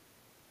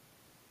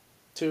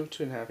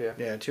 2.5, yeah.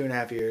 Yeah,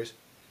 2.5 years.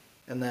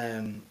 And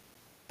then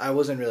I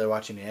wasn't really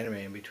watching anime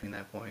in between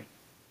that point.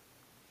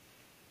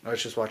 I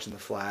was just watching The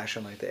Flash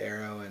and like The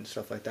Arrow and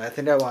stuff like that. I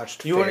think I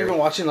watched You weren't even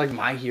watching like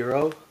My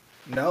Hero?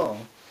 No.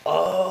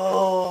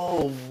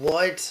 Oh,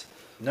 what?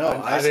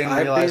 No, I didn't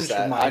realize binged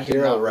that. My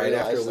Hero right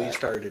after that. we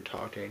started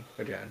talking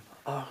again.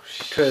 Oh,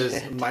 shit.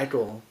 Because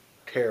Michael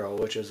Carroll,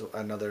 which is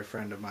another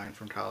friend of mine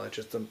from college,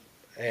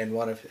 and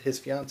one of his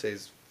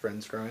fiance's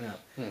friends growing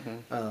up,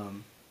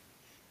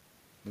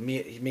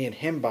 me and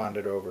him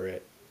bonded over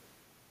it,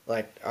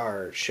 like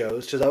our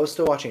shows, because I was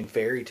still watching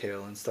Fairy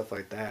Tail and stuff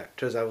like that,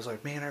 because I was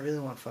like, man, I really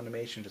want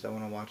Funimation, because I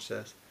want to watch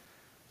this.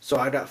 So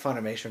I got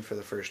Funimation for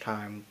the first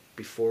time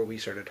before we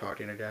started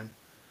talking again.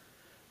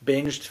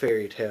 Binged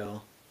Fairy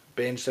Tail,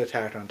 binged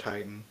Attack on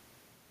Titan.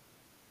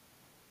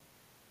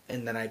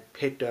 And then I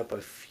picked up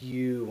a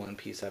few One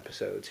Piece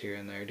episodes here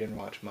and there. Didn't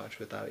watch much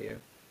without you.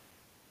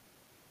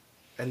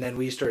 And then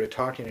we started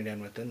talking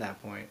again within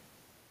that point.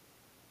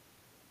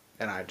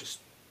 And I just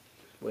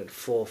went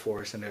full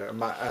force into it.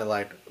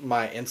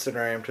 My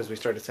Instagram, because we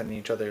started sending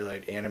each other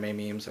like anime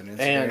memes on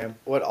Instagram. And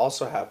what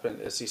also happened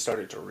is he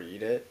started to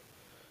read it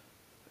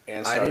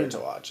and started to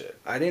watch it.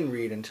 I didn't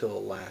read until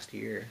last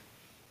year.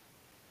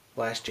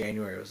 Last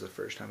January was the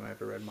first time I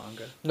ever read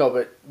manga. No,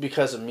 but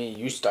because of me,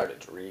 you started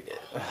to read it.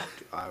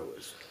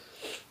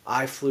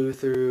 I flew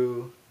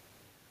through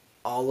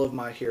all of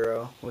My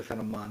Hero within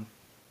a month.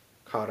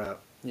 Caught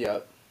up.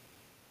 Yep.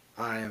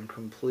 I am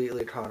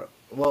completely caught up.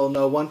 Well,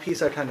 no, One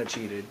Piece I kind of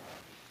cheated.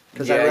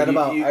 Because Yeah,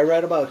 I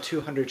read about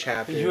 200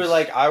 chapters. You were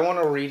like, I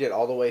want to read it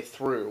all the way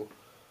through,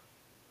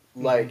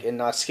 like, and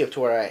not skip to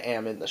where I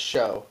am in the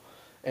show.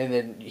 And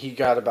then he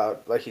got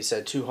about, like he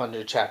said,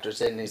 200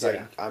 chapters in, and he's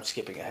like, I'm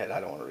skipping ahead.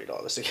 I don't want to read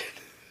all this again.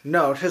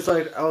 No, because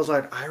like I was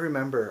like, I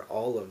remember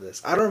all of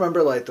this. I don't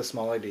remember like the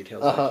smaller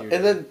details. Like you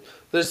and then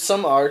there's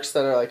some arcs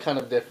that are like kind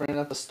of different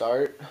at the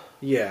start.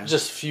 Yeah.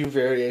 Just few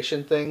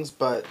variation things,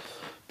 but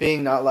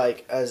being not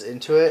like as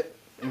into it,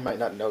 you might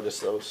not notice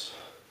those.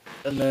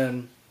 And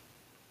then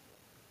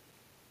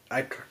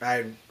I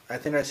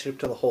think I skipped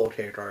to the whole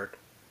cake arc.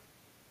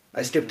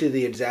 I skipped to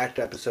the exact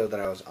episode that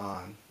I was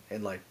on,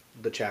 in like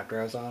the chapter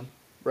I was on.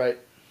 Right.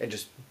 And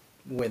just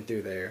went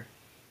through there.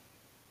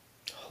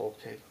 Whole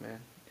cake, man.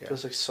 Yeah.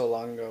 Feels like so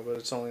long ago, but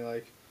it's only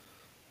like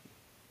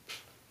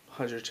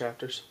 100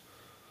 chapters.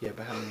 Yeah,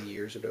 but how many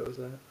years ago was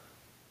that?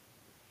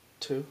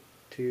 2?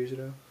 2 years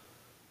ago?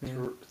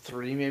 Yeah.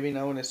 3 maybe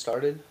now when it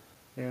started.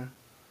 Yeah.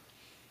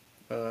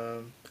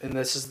 And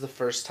this is the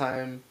first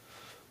time,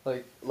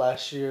 like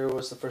last year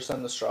was the first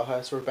time the Straw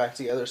Hats were back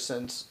together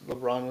since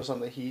LeBron was on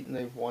the Heat and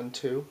they've won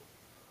 2.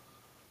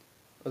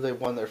 Or they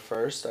won their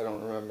first, I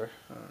don't remember.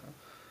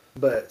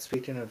 But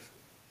speaking of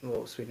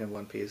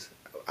One Piece,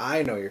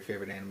 I know your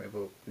favorite anime,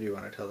 but do you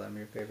want to tell them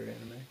your favorite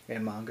anime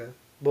and manga?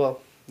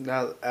 Well,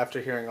 now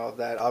after hearing all of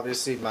that,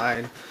 obviously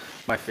my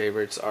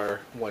favorites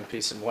are One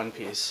Piece and One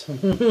Piece.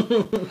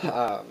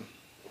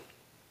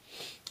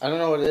 I don't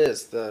know what it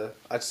is.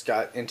 I just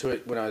got into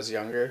it when I was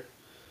younger.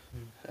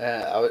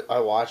 I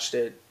watched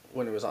it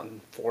when it was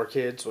on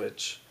 4Kids,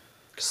 which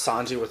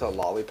Sanji with a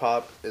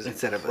lollipop is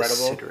Instead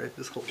incredible. of a cigarette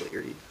is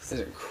hilarious. Is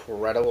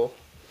incredible.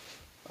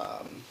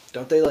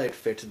 Don't they like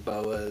fix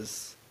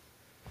boas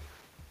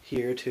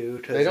here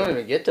too? They don't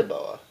even get to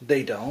Boa.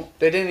 They don't.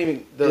 They didn't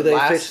even. Do they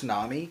fix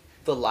Nami?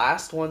 The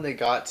last one they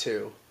got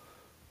to,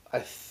 I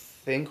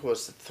think,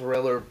 was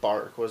Thriller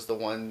Bark. Was the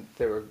one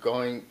they were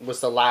going.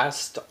 Was the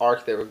last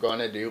arc they were going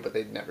to do, but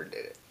they never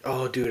did it.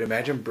 Oh, dude!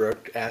 Imagine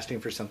Brooke asking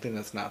for something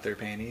that's not their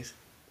panties.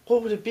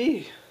 What would it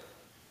be?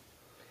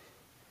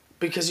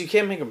 Because you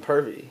can't make him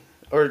pervy,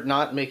 or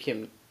not make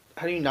him.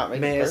 How do you not make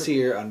him pervy? May I see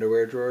your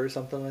underwear drawer or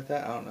something like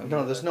that? I don't know.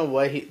 No, there's no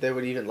way they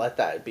would even let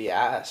that be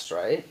asked,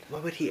 right?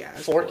 What would he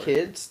ask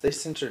 4Kids, they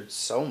censored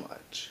so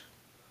much.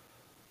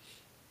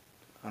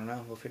 I don't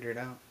know. We'll figure it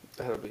out.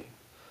 That'll be.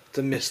 It's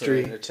a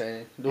mystery.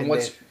 Entertaining.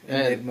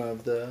 Enigma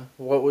of the.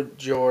 What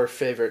would your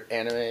favorite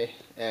anime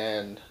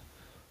and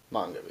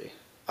manga be?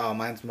 Oh,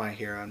 mine's My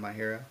Hero and My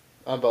Hero.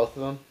 On both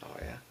of them? Oh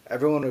yeah.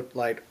 Everyone would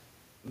like.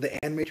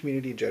 The anime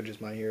community judges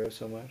My Hero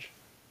so much.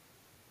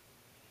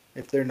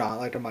 If they're not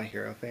like a My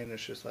Hero fan,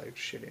 it's just like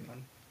shitting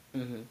on.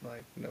 Mm-hmm.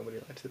 Like nobody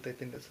likes it. They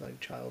think it's like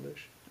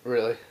childish.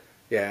 Really?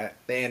 Yeah,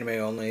 the anime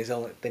only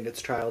think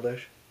it's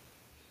childish.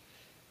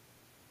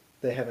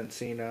 They haven't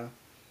seen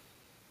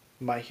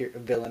My Hero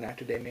Villain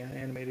Academia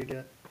animated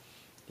yet.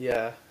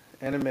 Yeah,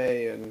 anime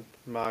and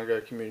manga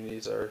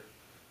communities are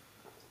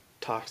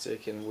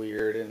toxic and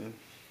weird and.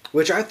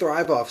 Which I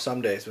thrive off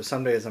some days, but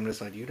some days I'm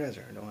just like, you guys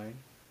are annoying.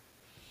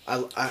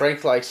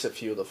 Frank likes to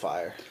fuel the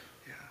fire.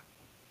 Yeah.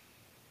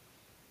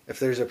 If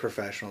there's a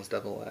professional's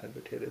devil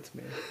advocate, it's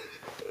me.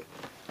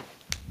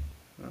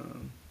 All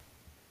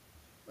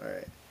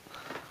right.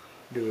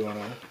 Do we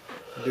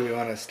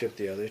want to skip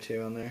the other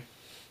two on there?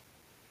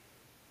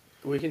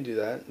 We can do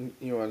that.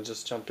 You want to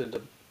just jump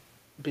into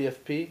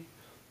BFP,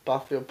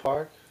 Botfield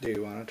Park? Do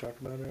you want to talk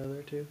about our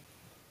other two?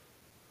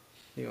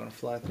 You want to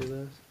fly through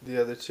those? The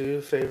other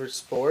two, favorite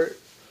sport,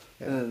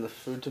 Yeah. and then the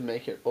food to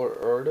make it or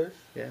order.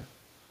 Yeah.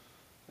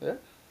 Yeah.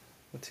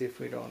 Let's see if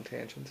we go on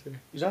tangents here.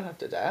 You don't have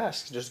to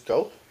ask. Just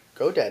go,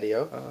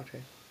 Daddy-o. Oh,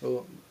 okay.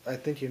 Well, I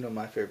think you know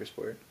my favorite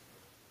sport.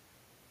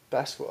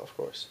 Basketball, of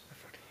course.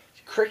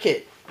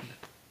 Cricket.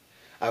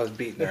 I was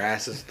beating their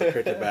asses with the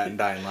cricket bat and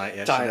Dying Light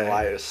yesterday. Dying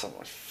Light is so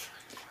much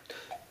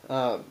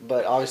fun.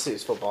 But obviously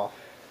it's football.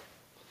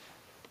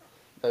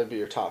 That would be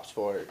your top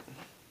sport.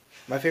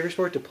 My favorite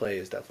sport to play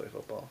is definitely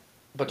football.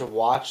 But to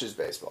watch is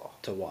baseball.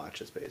 To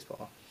watch is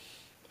baseball.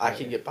 I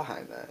can get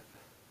behind that.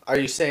 Are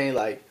you saying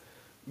like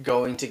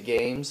going to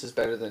games is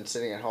better than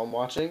sitting at home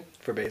watching?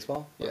 For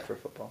baseball or Yeah. for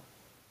football?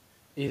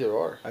 Either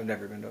or. I've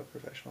never been to a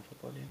professional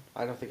football game.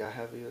 I don't think I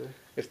have either.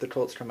 If the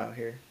Colts come out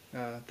here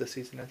this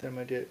season, I think I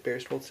might get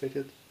Bears Colts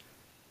tickets.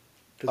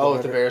 Oh,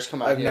 if the Bears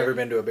come out I've here? never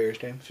been to a Bears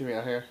game. If you mean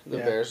out here, the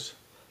Yeah. Bears,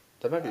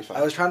 that might be fun.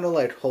 I was trying to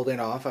like holding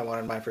off. I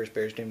wanted my first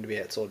Bears game to be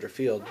at Soldier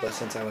Field, but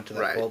since I went to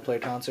that Right.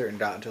 Coldplay concert and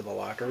got into the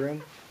locker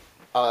room.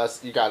 Oh,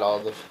 you got all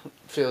the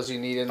feels you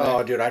need in there.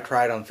 Oh, dude, I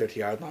cried on the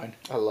 50-yard line.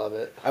 I love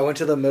it. I went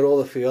to the middle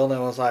of the field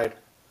and I was like,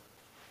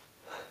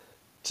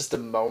 Just a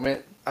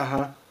moment.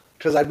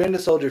 because I'd been to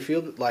Soldier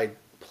Field like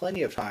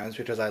plenty of times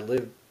because I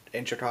lived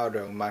in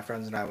Chicago. And my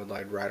friends and I would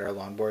like ride our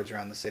longboards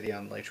around the city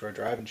on Lakeshore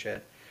Drive and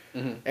shit.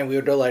 Mm-hmm. And we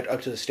would go like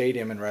up to the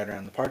stadium and ride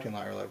around the parking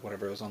lot or like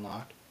whatever was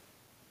unlocked.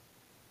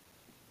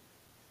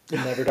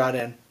 Never got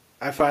in.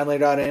 I finally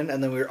got in,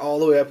 and then we were all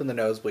the way up in the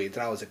nosebleeds,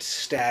 and I was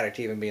ecstatic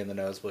to even be in the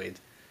nosebleeds.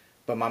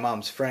 But my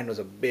mom's friend was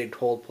a big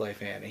Coldplay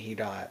fan, and he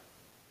got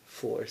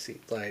floor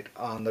seats, like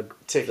on the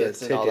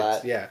Tickets and all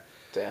that. Yeah.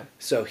 Damn.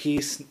 So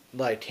he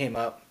like came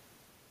up,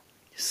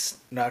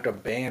 knocked a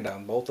band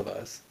on both of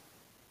us,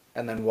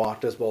 and then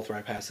walked us both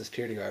right past this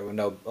security guard with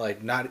no we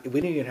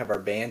didn't even have our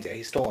bands yet.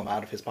 He stole them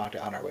out of his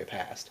pocket on our way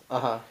past.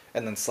 And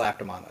then slapped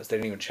them on us. They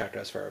didn't even check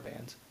us for our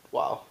bands.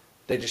 Wow.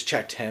 They just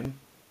checked him,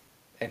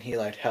 and he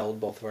like held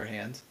both of our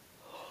hands,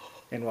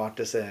 and walked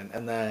us in.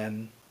 And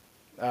then,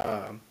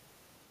 oh,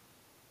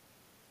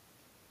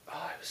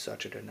 it was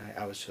such a good night.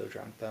 I was so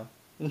drunk though.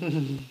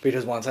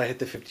 Because once I hit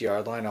the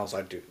 50-yard line, I was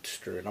like, dude,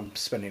 screw it. I'm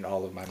spending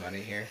all of my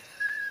money here.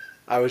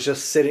 I was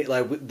just sitting,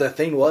 like, the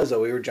thing was, though,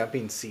 we were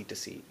jumping seat to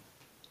seat.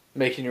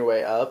 Making your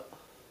way up?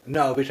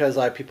 No, because,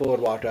 like, people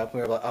would walk up,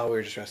 and we were like, oh, we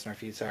were just resting our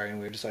feet, sorry, and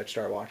we would just, like,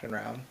 start walking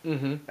around.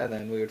 Mm-hmm. And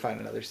then we would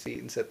find another seat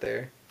and sit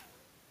there.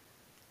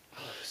 Oh,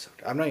 it was so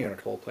I'm not even a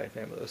Coldplay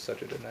fan, but it was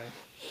such a good night.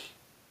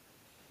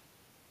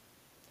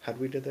 How'd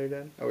we get there,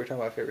 Dan? Oh, we're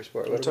talking about favorite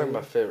sport. We're talking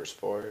about favorite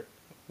sport.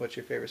 What's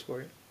your favorite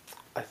sport?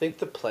 I think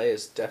the play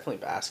is definitely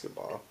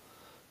basketball.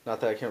 Not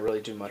that I can really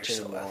do much You're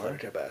so anymore.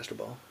 athletic at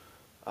basketball.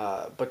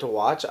 But to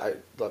watch, I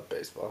love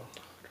baseball.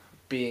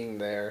 Being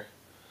there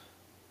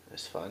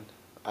is fun.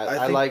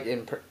 I like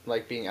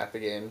being at the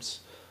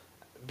games.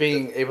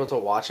 Being able to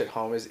watch at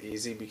home is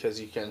easy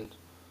because you can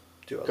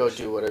go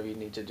do whatever you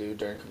need to do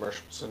during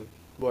commercials and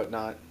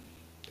whatnot.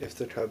 If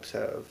the Cubs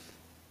have,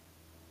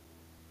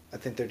 I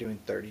think they're doing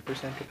 30%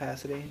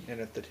 capacity,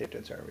 and if the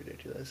tickets aren't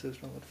ridiculous, there's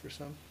no one for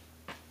some.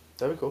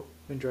 That'd be cool.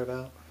 We can drive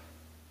out.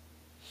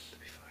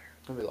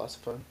 That'd be lots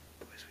of fun.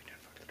 Boys weekend,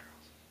 fuck the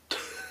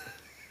girls.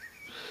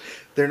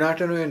 They're not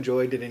going to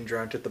enjoy getting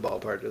drunk at the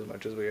ballpark as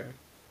much as we are.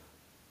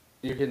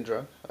 You're getting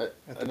drunk? At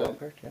the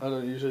ballpark, yeah. I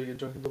don't usually get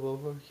drunk at the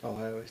ballpark. Oh,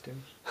 I always do.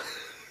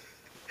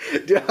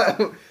 Dude,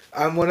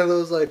 I'm one of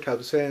those like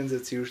Cubs fans.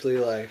 It's usually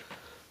like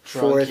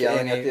Drunk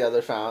yelling at the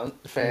other fans?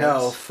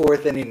 No,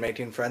 fourth inning,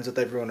 making friends with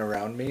everyone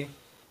around me.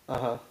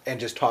 Uh-huh. And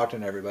just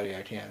talking to everybody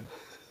I can.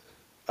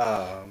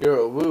 You're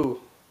a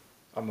woo.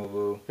 I'm a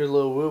woo. You're a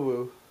little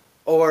woo-woo.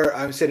 Or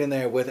I'm sitting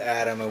there with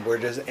Adam and we're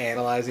just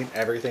analyzing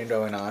everything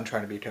going on,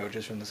 trying to be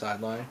coaches from the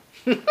sideline.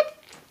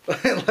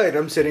 Like,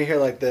 I'm sitting here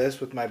like this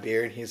with my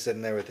beer and he's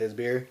sitting there with his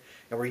beer.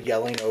 And we're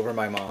yelling over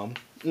my mom.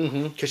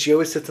 Mm-hmm. Because she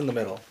always sits in the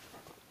middle.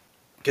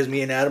 Because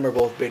me and Adam are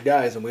both big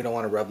guys and we don't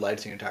want to rub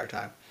lights the entire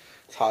time.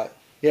 It's hot.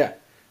 Yeah.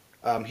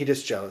 He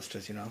just jealous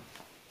because, you know.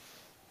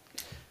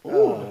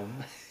 Ooh.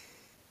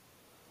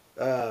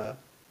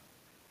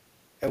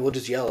 And we'll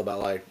just yell about,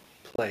 like,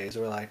 plays.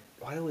 We're like,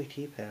 why do we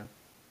keep him?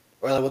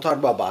 Or, like, we'll talk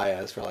about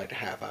Baez for, like, a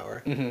half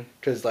hour.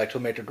 Because, like,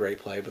 he'll make a great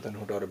play, but then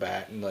he'll go to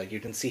bat. And, like, you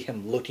can see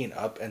him looking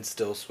up and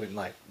still swing,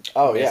 like,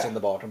 missing the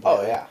ball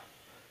completely. Oh, yeah.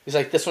 He's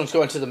like, this one's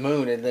going to the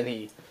moon, and then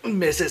he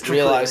misses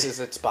realizes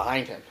it's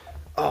behind him.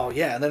 Oh,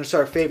 yeah. And then it's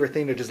our favorite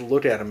thing to just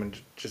look at him and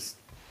just...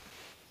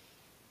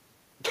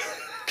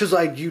 Because,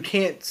 like, you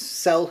can't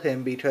sell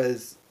him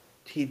because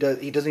he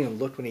doesn't even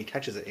look when he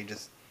catches it. He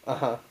just...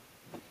 Uh-huh.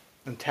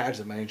 And tags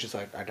him, and he's just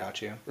like, I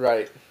got you.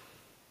 Right.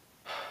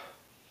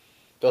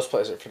 Those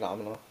plays are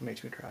phenomenal. It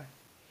makes me cry.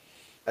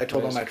 I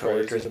told all my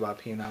coworkers about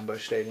peeing on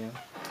Busch Stadium.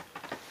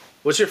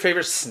 What's your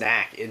favorite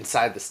snack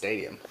inside the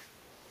stadium?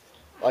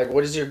 Like,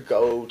 what is your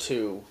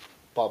go-to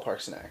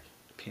ballpark snack?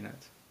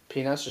 Peanuts.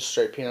 Peanuts? Just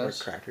straight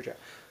peanuts? Or Cracker Jack.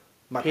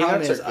 My Peanuts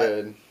problem is are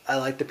good. I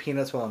like the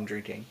peanuts while I'm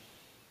drinking.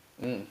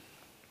 Mm.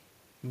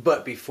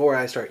 But before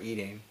I start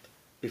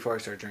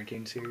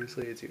drinking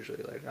seriously, it's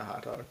usually like a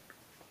hot dog.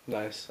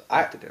 Nice.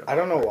 I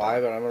don't know why,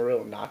 but I'm a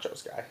real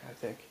nachos guy, I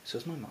think.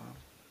 So's my mom.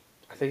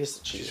 I think it's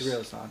the cheese. She's a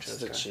real nachos It's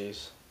the guy.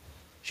 cheese.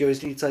 She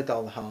always eats like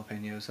all the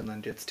jalapenos and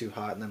then gets too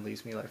hot and then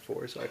leaves me like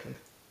 4 so I can...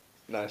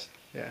 Nice.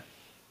 Yeah.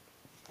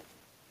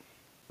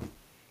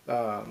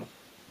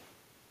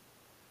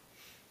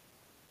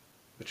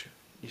 Which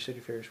you said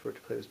your favorite sport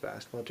to play was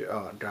basketball too?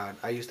 Oh god,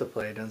 I used to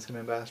play against him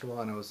in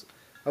basketball and I was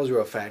a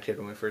real fat kid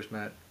when we first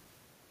met.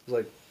 I was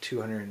like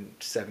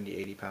 270,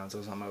 80 pounds. I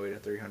was on my way to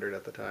 300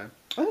 at the time.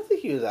 I don't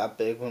think you were that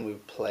big when we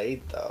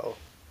played, though.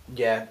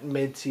 Yeah,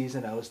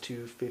 mid-season I was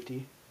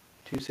 250,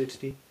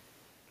 260.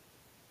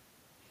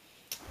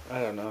 I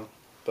don't know,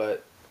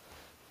 but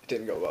it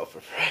didn't go well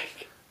for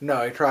Frank.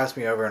 No, he crossed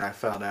me over and I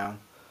fell down.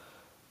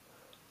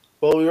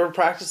 Well, we were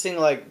practicing,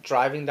 like,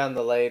 driving down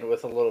the lane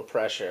with a little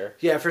pressure.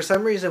 Yeah, for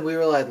some reason we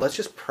were like, let's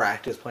just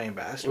practice playing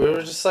basketball. We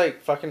were just,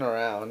 like, fucking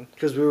around.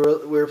 Because we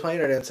were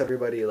playing against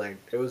everybody, like,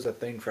 it was a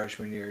thing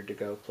freshman year to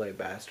go play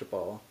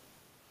basketball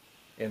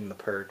in the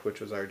Perk, which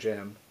was our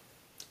gym.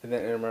 And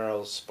then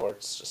intramural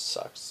sports just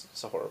sucks.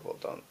 It's a horrible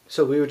dump.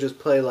 So we would just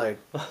play, like,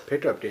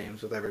 pickup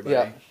games with everybody.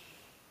 Yeah.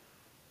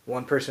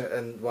 One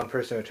person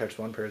would touch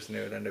one person,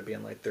 it would end up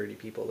being, like, 30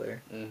 people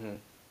there. Mm-hmm.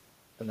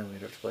 And then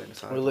we'd have to play in the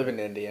soccer. We live in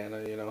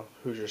Indiana, you know,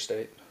 Hoosier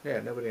State. Yeah,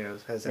 nobody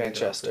has anything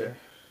Manchester. else there.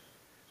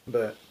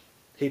 But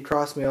he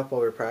crossed me up while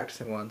we were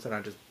practicing once, and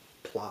I just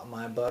plopped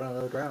my butt on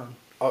the ground.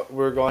 Oh, we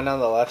were going down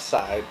the left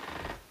side,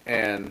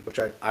 and Which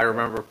I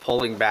remember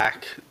pulling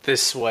back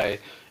this way,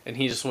 and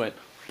he just went,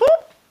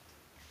 boop,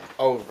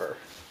 over.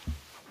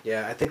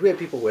 Yeah, I think we had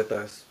people with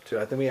us, too.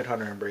 I think we had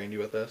Hunter and Brandy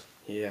with us.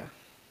 Yeah.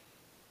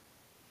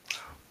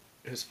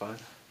 It was fun.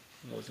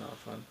 It was not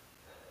fun.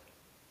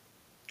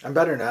 I'm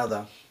better now,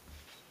 though.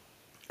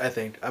 I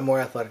think. I'm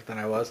more athletic than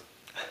I was.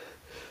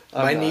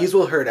 My knees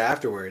will hurt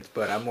afterwards,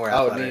 but I'm more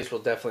athletic. Oh, knees will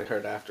definitely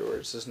hurt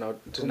afterwards. There's no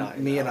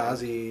denying Me that. and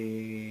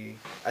Ozzy...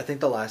 I think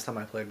the last time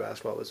I played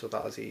basketball was with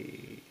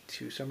Ozzy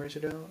 2 summers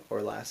ago,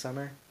 or last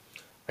summer.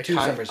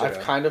 I've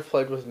kind of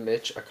played with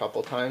Mitch a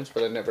couple times,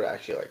 but I never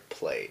actually, like,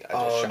 played. I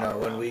just shot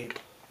around. When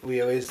we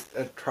always...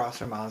 Across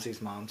from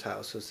Ozzy's mom's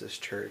house was this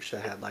church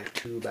that had, like,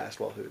 2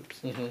 basketball hoops.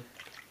 Mm-hmm.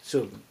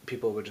 So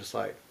people would just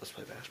like, let's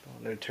play basketball.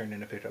 And it would turn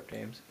into pickup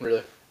games.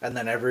 Really? And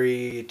then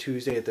every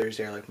Tuesday,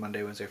 Thursday, or like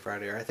Monday, Wednesday,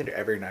 Friday, or I think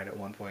every night at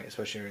one point,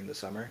 especially during the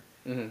summer,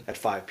 at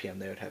 5 p.m.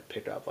 they would have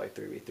picked up like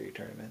 3v3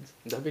 tournaments.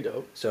 That'd be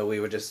dope. So we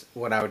would just,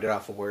 when I would get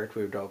off of work,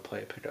 we would go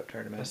play a pickup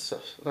tournament.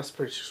 That's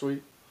pretty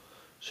sweet.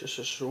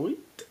 Sweet.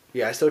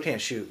 Yeah, I still can't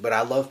shoot, but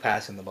I love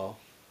passing the ball.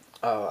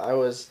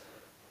 Oh,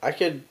 I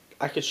could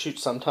shoot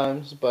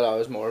sometimes, but I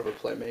was more of a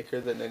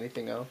playmaker than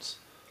anything else.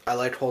 I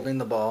liked holding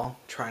the ball,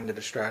 trying to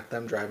distract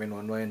them, driving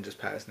one way, and just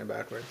passing it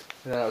backwards.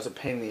 And then I was a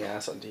pain in the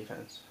ass on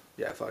defense.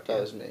 Yeah, fuck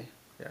That was me.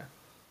 Yeah.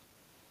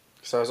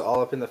 So I was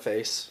all up in the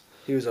face.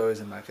 He was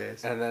always in my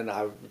face. And then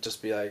I would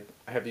just be like,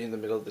 I have you in the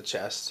middle of the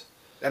chest.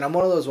 And I'm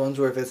one of those ones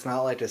where if it's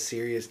not like a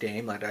serious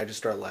game, like I just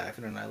start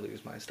laughing and I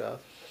lose my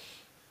stuff.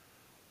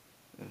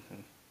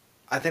 Mm-hmm.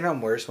 I think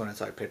I'm worse when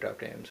it's like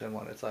pickup games than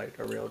when it's like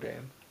a real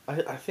game.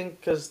 I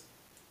think because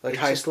Like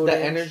high school the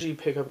games? energy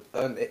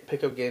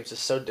pickup games is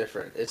so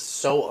different. It's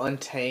so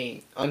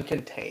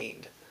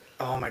uncontained.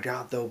 Oh my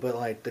god, though, but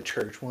like the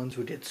church ones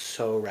would get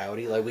so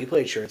rowdy. Like we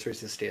played shirts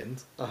versus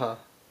skins. Uh-huh.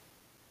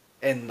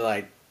 And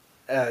like,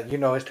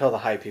 you'd always tell the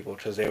hype people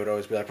because they would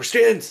always be like, "We're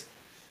skins,"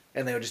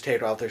 and they would just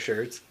take off their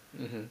shirts.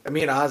 Mm-hmm. And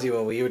me and Ozzy,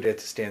 when we would get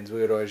to skins,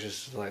 we would always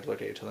just like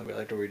look at each other and be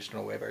like, "We're just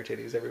gonna wave our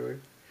titties everywhere."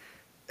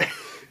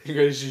 You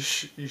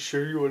guys, you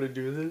sure you want to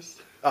do this?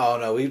 Oh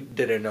no, we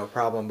did it no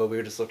problem, but we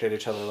would just looked at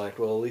each other like,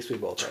 well, at least we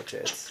both have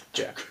tits.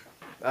 Yeah.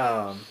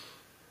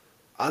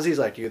 Ozzy's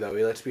like you though.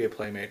 He likes to be a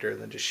playmaker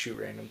than just shoot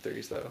random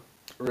threes though.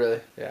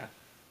 Really? Yeah.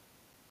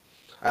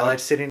 I like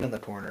sitting in the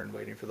corner and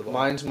waiting for the ball.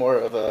 Mine's more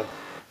of a,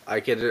 I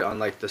get it on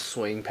like the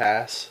swing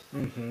pass,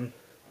 Mm-hmm.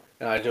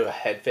 and I do a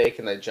head fake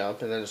and I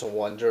jump, and then there's a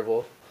one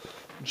dribble,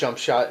 jump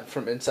shot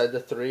from inside the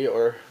three,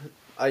 or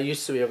I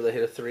used to be able to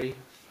hit a three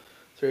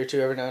or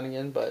two every now and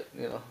again, but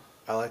you know.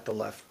 I like the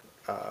left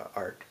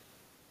arc.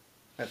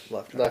 At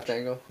left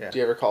Angle? Yeah. Do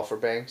you ever call for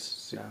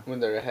banks No. when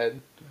they're ahead?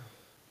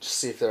 Just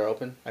see if they're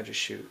open? I just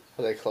shoot.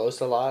 Are they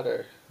closed a lot,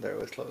 or? They're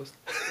always closed.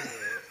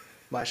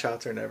 My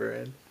shots are never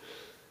in.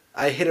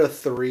 I hit a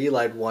 3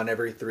 like 1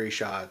 every 3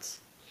 shots.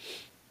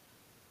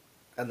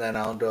 And then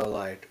I'll do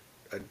like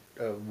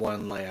a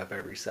 1 layup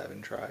every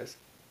 7 tries.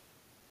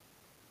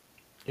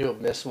 You'll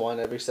miss one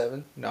every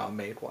 7? No, I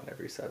made 1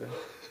 every 7.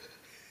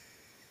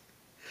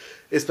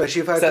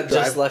 Especially if I Is have that to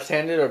drive. just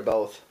left-handed or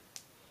both?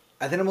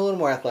 I think I'm a little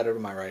more athletic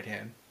with my right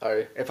hand. Are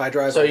you? If I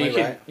drive So only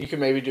you can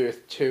maybe do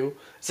it 2.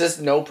 Is this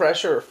no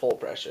pressure or full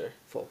pressure?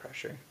 full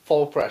pressure.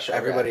 Full pressure.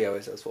 Everybody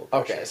always does full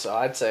pressure. Okay, so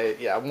I'd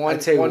say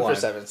I'd say 1 for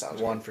 7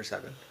 sounds 1 good. for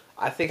 7.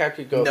 I think I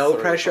could go No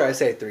 3 pressure, for- I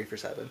say 3 for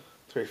 7.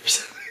 3 for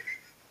 7.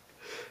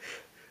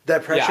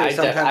 That pressure I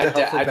sometimes helps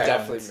with balance.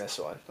 definitely miss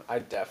one. I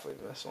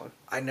definitely miss one.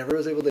 I never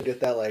was able to get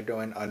that like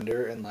going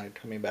under and like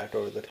coming back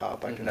over the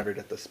top. I can never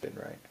get the spin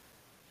right.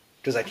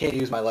 Because I can't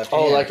use my left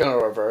hand. Oh, like in a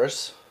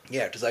reverse?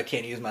 Yeah, because I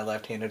can't use my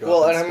left hand to go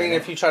Well, up and I spin mean, it.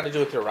 if you try to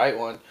do it with your right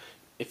one,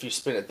 if you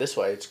spin it this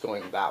way, it's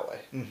going that way.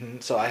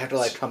 So I have to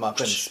like come up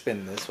and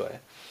spin this way.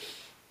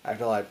 I have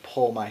to like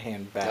pull my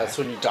hand back. That's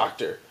when you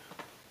Dr.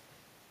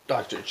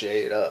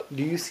 J it up.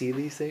 Do you see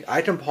these things?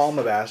 I can palm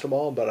a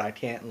basketball, but I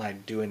can't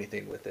like do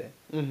anything with it.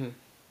 Mm-hmm.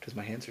 Because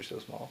my hands are so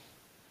small.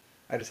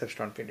 I just have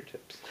strong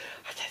fingertips.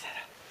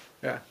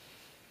 Yeah.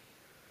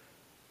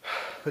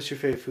 What's your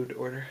favorite food to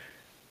order?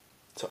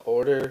 To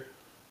order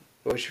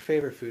What's your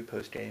favorite food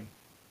post game?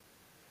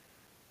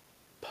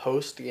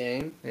 post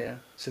game, Yeah.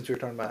 Since we were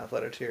talking about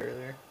athletics here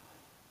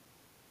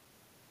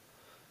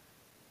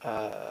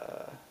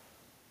earlier.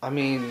 I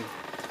mean,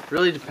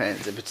 really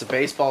depends. If it's a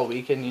baseball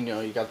weekend, you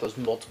know, you got those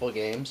multiple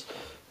games.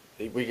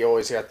 We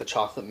always got the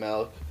chocolate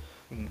milk,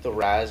 the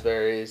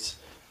raspberries,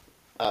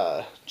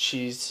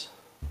 cheese,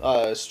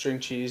 string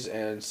cheese,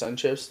 and sun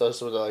chips.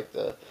 Those were like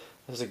a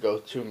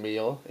go-to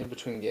meal in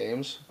between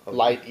games. Okay.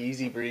 Light,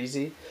 easy,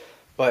 breezy,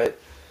 but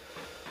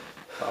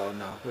Oh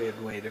no, we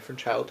had way different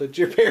childhoods.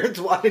 Your parents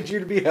wanted you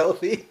to be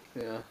healthy.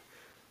 yeah,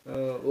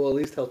 Well, at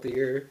least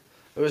healthier.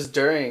 it was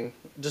during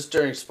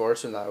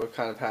sports when that would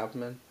kind of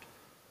happen.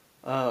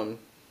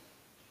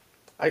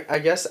 I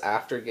guess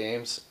after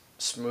games,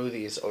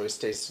 smoothies always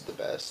tasted the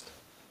best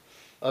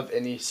of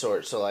any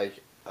sort. So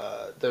like,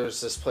 there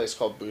was this place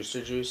called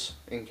Booster Juice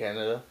in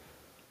Canada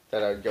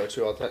that I would go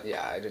to all the time.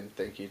 Yeah, I didn't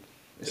think you'd.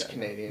 It's Yeah,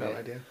 Canadian. no eh?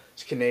 idea.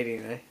 It's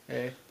Canadian, eh?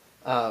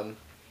 Hey.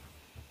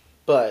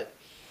 But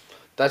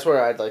that's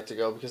where I'd like to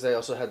go because they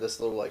also had this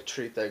little like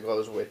treat that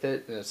goes with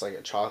it, and it's like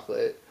a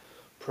chocolate,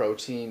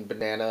 protein,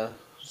 banana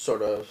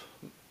sort of,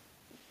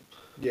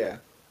 Yeah.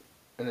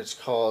 and it's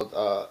called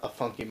a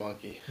Funky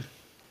Monkey.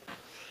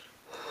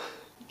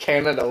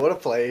 Canada, what a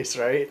place,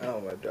 right? Oh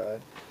my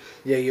god.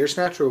 Yeah, your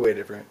snacks were way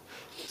different.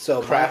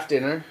 So Craft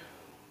dinner.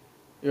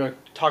 You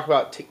want to talk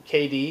about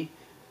KD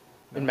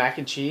and mac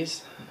and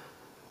cheese?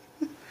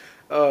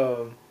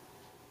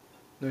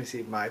 Let me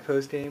see. My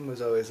post game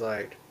was always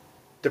like,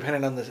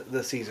 depending on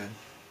the season.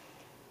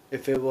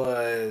 If it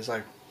was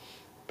like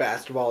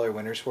basketball or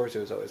winter sports, it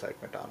was always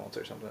like McDonald's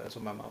or something. That's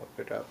what my mom would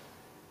pick up.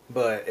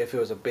 But if it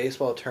was a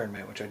baseball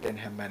tournament, which I didn't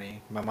have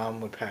many, my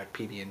mom would pack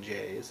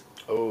PB&Js.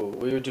 Oh,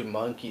 we would do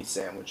monkey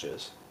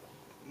sandwiches.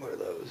 What are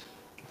those?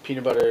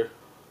 Peanut butter,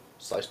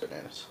 sliced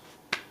bananas.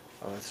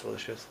 Oh, that's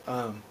delicious.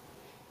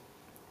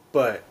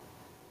 But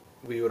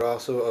we would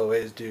also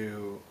always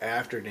do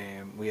after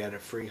game. We had a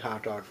free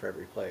hot dog for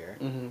every player.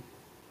 Mm-hmm.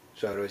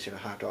 So I'd always get a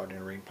hot dog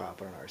and a ring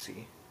pop on an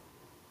RC.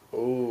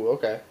 Oh,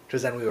 okay.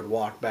 Because then we would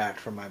walk back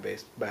from my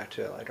base back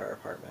to like our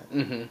apartment.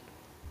 Mm-hmm.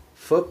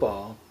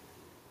 Football,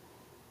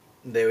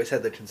 they always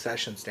had the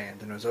concession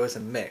stand, and it was always a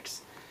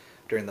mix.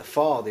 During the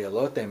fall, the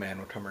elote man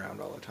would come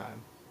around all the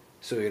time.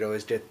 So we'd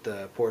always get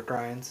the pork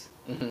rinds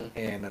Mm-hmm.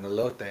 and an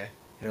elote, and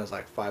it was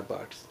like $5.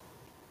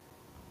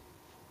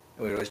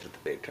 And we'd always get the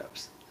big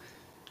cups.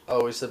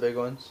 Always the big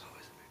ones?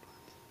 Always the big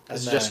ones.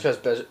 It's And just then-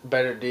 because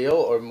better deal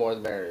or more the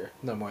merrier?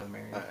 No, more the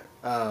merrier.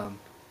 Alright.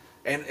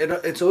 And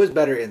it's always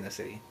better in the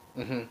city.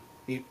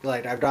 Mm-hmm.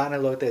 Like I've gotten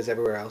elotes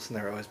everywhere else, and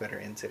they're always better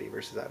in city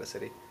versus out of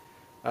city.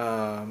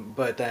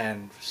 But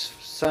then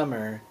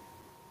summer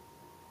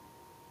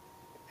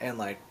and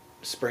like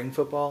spring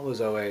football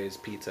was always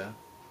pizza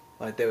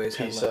Like they always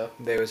Pizza.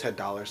 they always had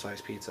dollar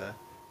slice pizza.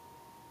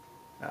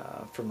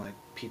 From like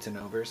Pizza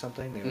Nova or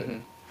something. They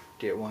would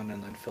get one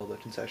and then fill the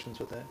concessions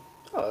with it.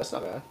 Oh, that's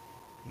not bad.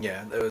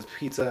 Yeah, there was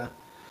pizza.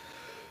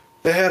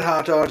 They had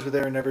hot dogs, but they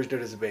were never as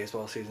good as the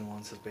baseball season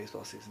ones. Because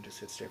baseball season just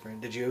hits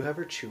different. Did you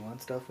ever chew on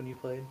stuff when you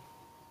played?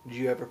 Did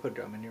you ever put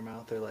gum in your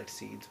mouth or like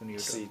seeds when you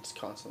were Seeds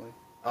constantly.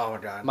 Oh my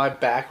god. My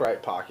back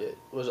right pocket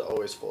was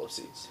always full of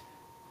seeds.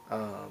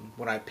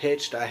 When I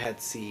pitched, I had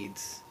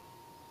seeds.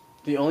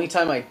 The only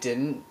time I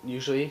didn't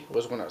usually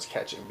was when I was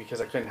catching because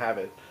I couldn't have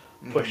it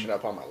pushing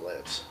up on my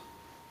lips.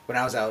 When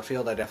I was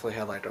outfield, I definitely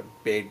had like a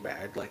big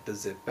bag, like the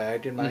zip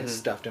bag in my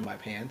stuffed in my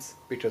pants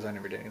because I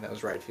never did anything. That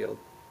was right field.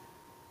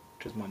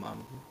 Because my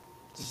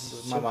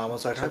mom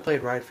was like, I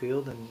played right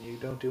field and you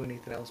don't do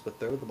anything else but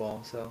throw the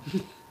ball.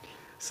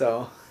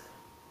 So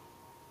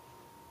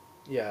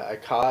Yeah,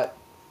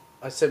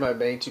 I'd say my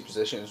main two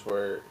positions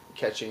were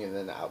catching and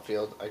then the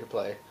outfield. I could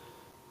play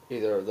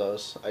either of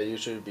those. I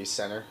usually would be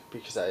center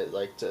because I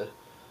like to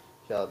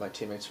yell at my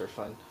teammates for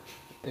fun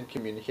and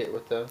communicate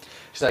with them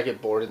because I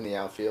get bored in the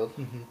outfield.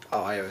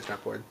 Oh, I always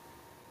got bored.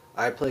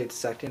 I played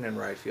second and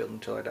right field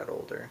until I got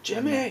older.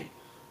 Jimmy,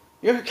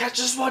 you're gonna catch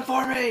this one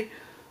for me.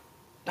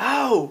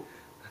 No,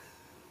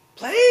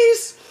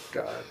 please.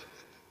 God.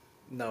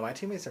 No, my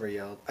teammates never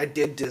yelled. I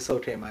did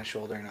dislocate my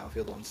shoulder in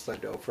outfield once I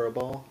dove for a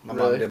ball. My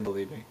mom didn't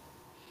believe me.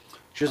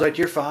 She was like,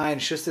 "You're fine.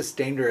 It's just a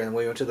stinger." And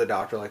we went to the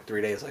doctor like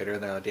 3 days later,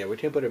 and they're like, "Yeah, we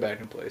can't put it back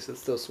in place. It's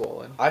still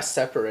swollen." I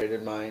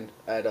separated mine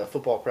at a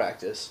football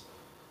practice.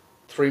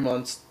 3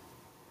 months,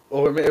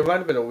 or it might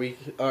have been a week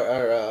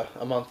or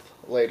a month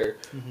later.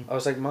 I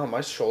was like, "Mom,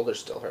 my shoulder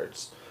still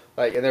hurts."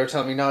 Like, and they were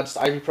telling me, "No, just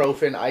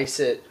ibuprofen, ice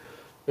it."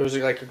 It was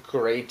like a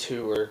grade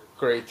 2 or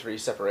grade 3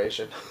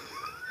 separation.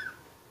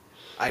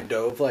 I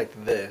dove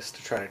like this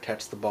to try to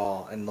catch the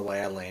ball, and the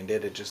way I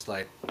landed, it just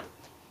like...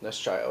 Let's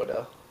try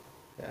Odell.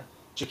 Yeah.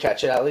 Did you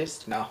catch it at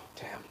least? No.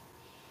 Damn.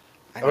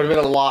 It would have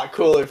been a lot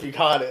cooler if you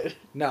caught it.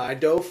 No, I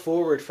dove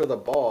forward for the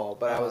ball,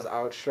 but I was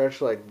outstretched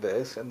like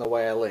this, and the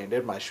way I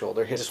landed, my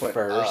shoulder hit just went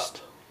first.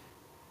 up.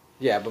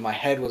 Yeah, but my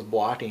head was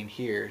blocking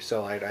here,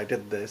 so I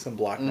did this and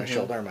blocked my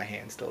shoulder, and my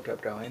hand still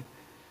kept going.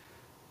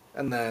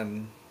 And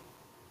then...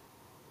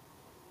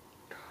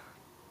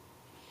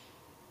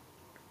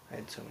 I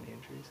had so many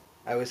injuries.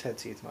 I always had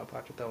seeds in my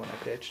pocket, though, when I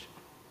pitched.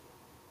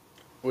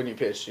 When you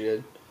pitched, you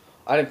did?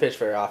 I didn't pitch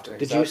very often.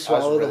 Did you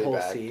swallow really the whole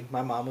bad. seed?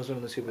 My mom was one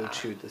of those people who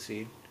chewed the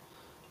seed.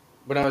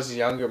 When I was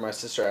younger, my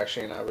sister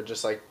actually and I would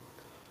just like...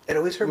 It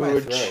always hurt my We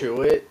would throat.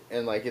 chew it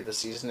and like get the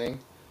seasoning,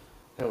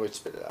 and we'd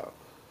spit it out.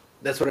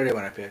 That's what I did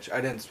when I pitched. I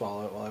didn't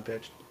swallow it while I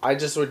pitched. I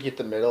just would get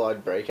the middle.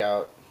 I'd break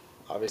out,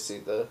 obviously,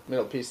 the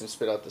middle piece and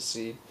spit out the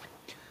seed.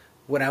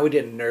 When I would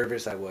get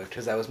nervous, I would,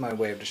 because that was my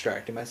way of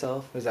distracting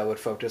myself, is I would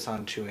focus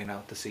on chewing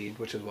out the seed,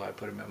 which is why I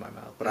put them in my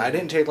mouth. But I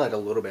didn't take like a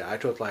little bit. I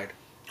took like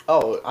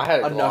Oh, I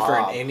had a enough for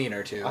glob. an inning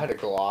or two. I had a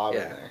glob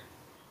in Yeah. there.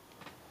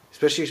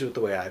 Especially with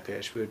the way I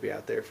pitched, we would be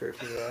out there for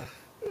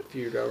a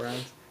few go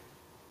rounds.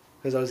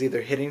 Because I was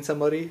either hitting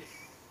somebody,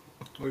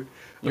 or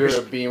You were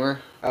a beamer.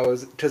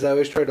 because I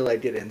always try to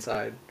like get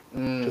inside.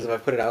 Because if I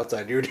put it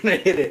outside, you're gonna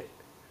hit it.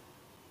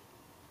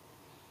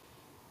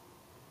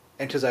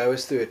 And because I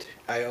always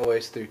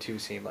threw two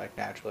seam like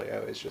naturally. I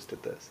always just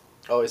did this.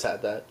 Always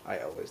had that. I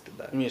always did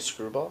that. You mean a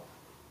screwball?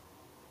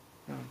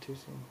 No, two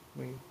seam.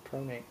 We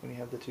pronate when you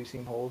have the two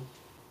seam hold.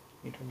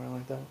 You turn around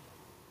like that.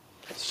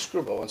 It's a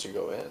screwball once you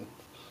go in.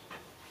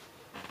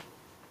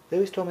 They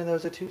always told me that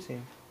was a two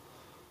seam.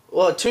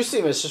 Well, a two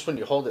seam is just when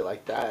you hold it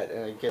like that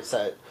and it gets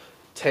that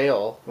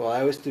tail. Well, I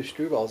always threw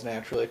screw balls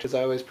naturally because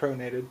I always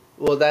pronated.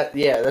 Well,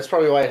 that's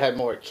probably why it had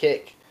more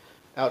kick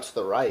out to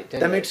the right. Didn't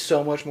That it? makes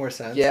so much more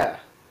sense. Yeah.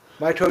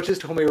 My coaches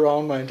told me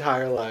wrong my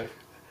entire life.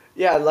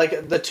 Yeah,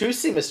 like the two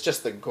seam is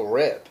just the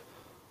grip.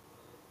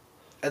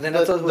 And then The,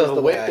 that's always the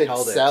the way whip I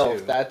held itself, it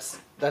too.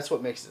 that's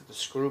what makes it the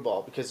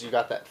screwball because you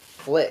got that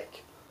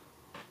flick,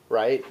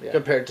 right? Yeah.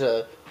 Compared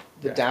to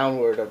the Yeah.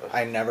 downward of it.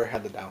 I never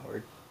had the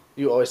downward.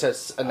 You always had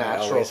a I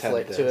natural always had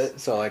flick to this. it.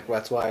 So like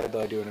that's why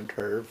the doing a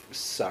curve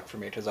sucked for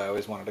me because I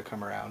always wanted to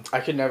come around. I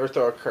could never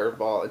throw a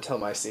curveball until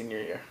my senior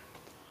year.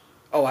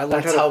 Oh, I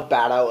learned That's how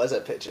bad I was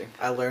at pitching.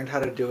 I learned how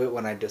to do it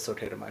when I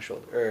dislocated my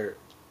shoulder or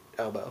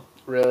elbow.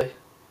 Really?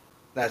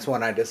 That's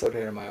when I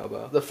dislocated my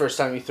elbow. The first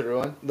time you threw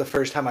one? The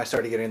first time I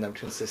started getting them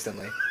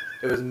consistently.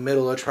 It was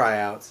middle of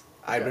tryouts.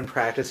 I'd Okay. been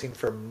practicing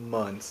for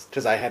months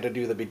because I had to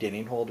do the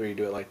beginning hold where you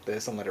do it like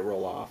this and let it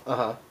roll off.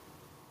 Uh-huh.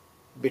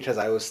 Because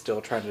I was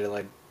still trying to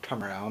like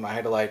come around. I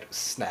had to like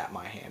snap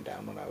my hand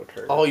down when I would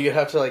hurt. Oh, you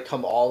have to like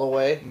come all the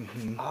way?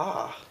 Mhm.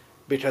 Ah.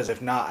 Because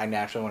if not, I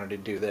naturally wanted to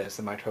do this,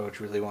 and my coach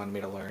really wanted me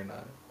to learn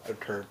a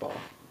curveball.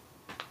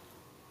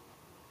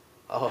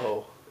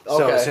 Oh.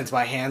 So Okay. since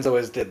my hands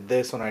always did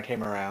this when I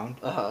came around,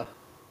 Uh-huh.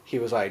 he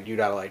was like, you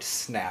gotta like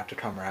snap to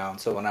come around.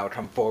 So when I would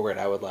come forward,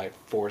 I would like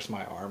force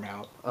my arm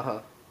out.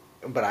 Uh-huh.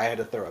 But I had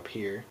to throw up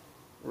here.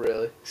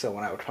 Really? So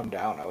when I would come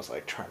down, I was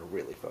like trying to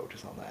really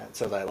focus on that.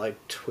 So I like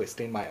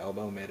twisting my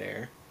elbow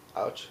midair.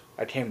 Ouch.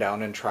 I came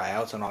down in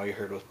tryouts and all you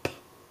heard was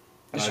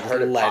And Just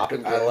heard it pop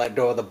and I go. let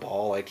go of the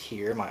ball like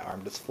here. My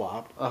arm just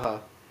flopped. Uh-huh.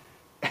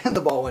 And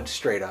the ball went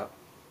straight up.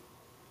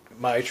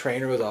 My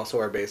trainer was also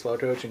our baseball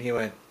coach, and he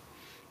went,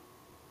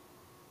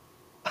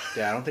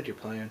 "Yeah, I don't think you're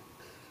playing."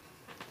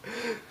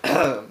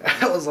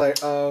 I was like,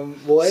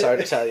 what? Sorry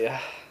to tell you,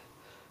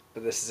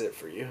 but this is it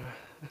for you.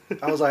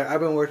 I was like, I've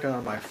been working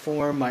on my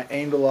form, my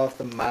angle off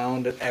the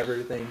mound, and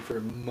everything for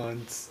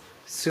months.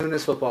 Soon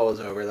as football was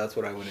over, that's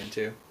what I went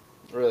into.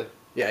 Really?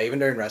 Yeah, even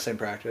during wrestling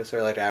practice,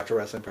 or like after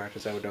wrestling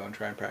practice, I would go and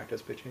try and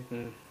practice pitching.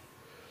 Mm.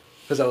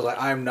 Because I was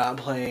like, I'm not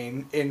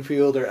playing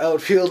infield or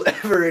outfield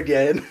ever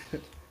again.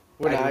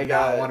 When I I do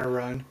got not want to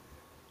run.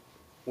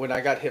 When I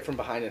got hit from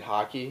behind in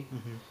hockey,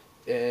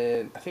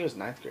 in I think it was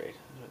 9th grade,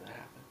 when that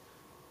happened.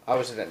 I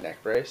was in a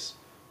neck brace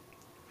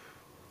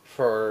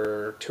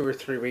for 2 or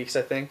 3 weeks,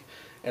 I think,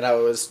 and I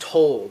was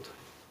told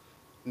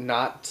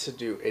not to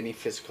do any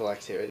physical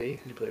activity.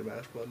 You played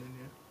basketball, didn't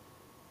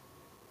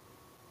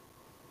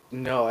you?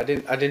 No, I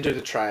didn't do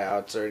the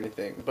tryouts or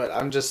anything, but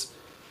I'm just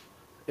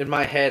in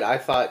my head I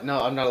thought,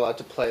 no, I'm not allowed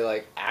to play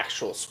like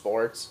actual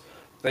sports.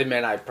 They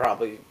meant I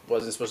probably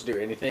wasn't supposed to do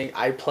anything.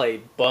 I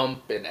played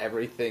bump and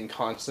everything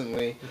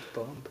constantly.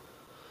 Bump.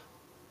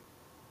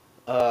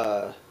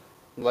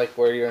 Like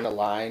where you're in a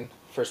line,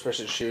 first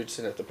person shoots,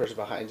 and if the person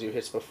behind you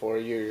hits before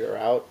you, you're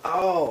out.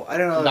 Oh, I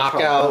don't know.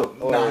 Knockout.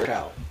 Oh,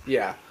 knockout.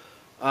 Yeah.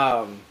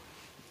 That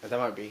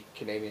might be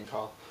Canadian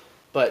call.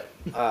 But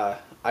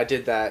I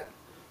did that.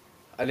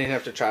 I didn't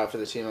have to try out for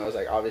the team. I was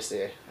like,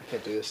 obviously, I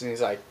can't do this. And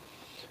he's like,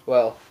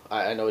 well,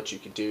 I know what you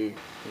could do.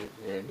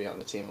 You're going to be on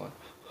the team. I'm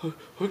like,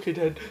 okay,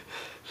 Dad.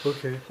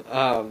 Okay.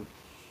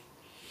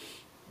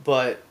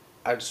 But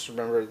I just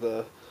remember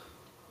the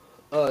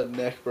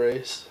neck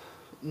brace,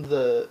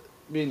 the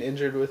being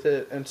injured with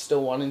it, and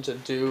still wanting to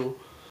do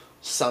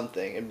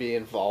something and be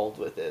involved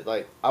with it.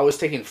 Like, I was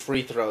taking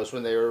free throws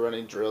when they were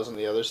running drills on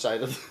the other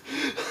side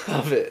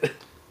of it.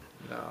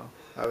 No,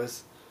 I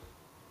was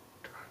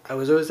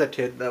always that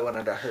kid that when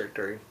I got hurt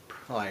during,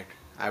 like,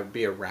 I would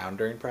be around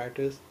during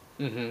practice.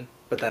 Mm-hmm.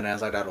 But then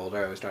as I got older,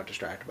 I always got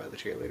distracted by the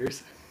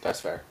cheerleaders.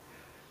 That's fair.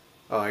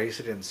 Oh, I used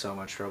to get in so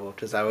much trouble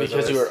because I was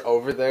Because always, you were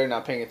over there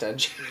not paying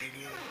attention.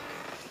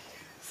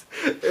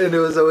 and it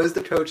was always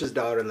the coach's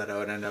daughter that I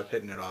would end up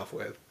hitting it off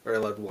with, or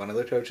like one of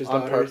the coach's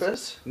On daughters.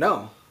 purpose?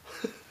 No.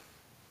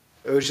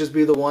 It would just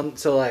be the one.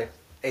 So like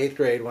 8th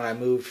grade when I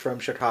moved from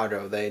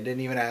Chicago, they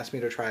didn't even ask me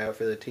to try out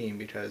for the team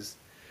because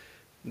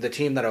the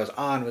team that I was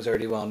on was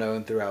already well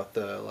known throughout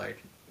the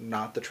like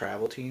not the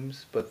travel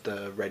teams, but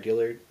the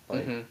regular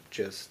like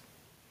just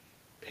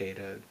pay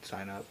to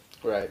sign up.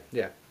 Right.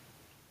 Yeah.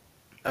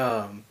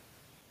 And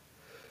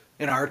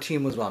our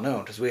team was well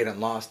known because we hadn't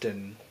lost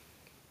in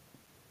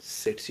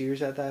 6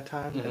 years at that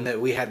time, and that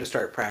we had to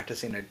start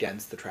practicing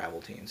against the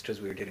travel teams because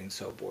we were getting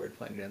so bored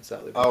playing against the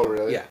other people. Oh,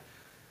 really? Yeah.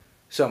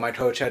 So my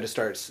coach had to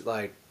start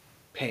like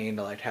paying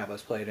to like have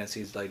us play against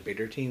these like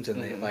bigger teams,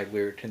 and they like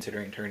we were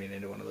considering turning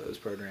into one of those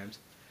programs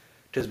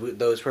because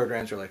those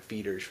programs were like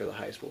feeders for the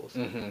high schools.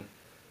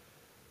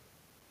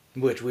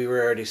 Which we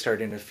were already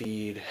starting to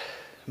feed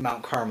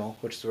Mount Carmel,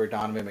 which is where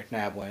Donovan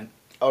McNabb went.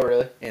 Oh,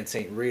 really? And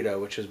St. Rita,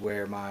 which is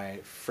where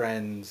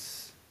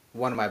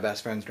one of my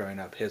best friends growing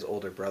up, his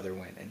older brother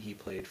went, and he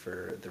played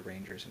for the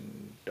Rangers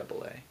in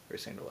AA or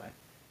Single A.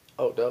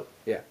 Oh, dope.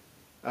 Yeah.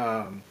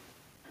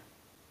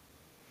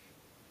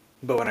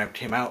 But when I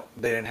came out,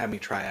 they didn't have me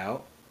try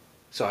out,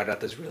 so I got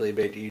this really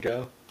big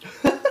ego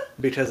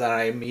because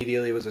I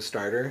immediately was a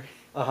starter,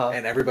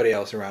 and everybody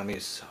else around me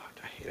sucked.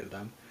 I hated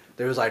them.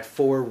 There was like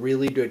 4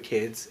 really good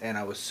kids, and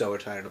I was so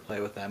excited to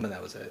play with them, and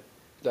that was it.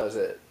 That was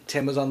it.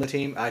 Tim was on the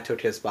team. I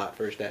took his spot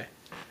first day.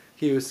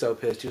 He was so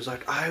pissed. He was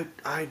like,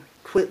 I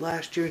quit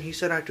last year, and he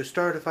said I could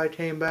start if I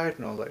came back.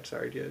 And I was like,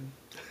 sorry, dude.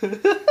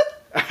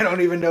 I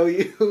don't even know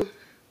you.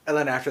 And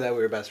then after that,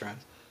 we were best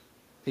friends.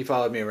 He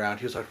followed me around.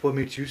 He was like, what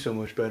makes you so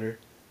much better?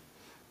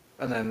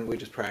 And then we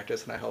just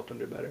practiced, and I helped him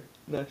do better.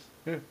 Nice.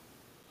 Yeah.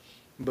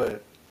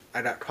 But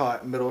I got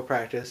caught in the middle of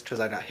practice because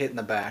I got hit in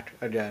the back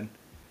again.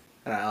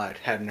 And I like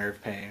had nerve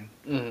pain.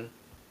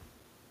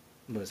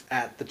 Was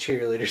at the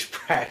cheerleaders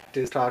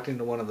practice talking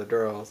to one of the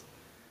girls,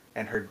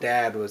 and her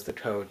dad was the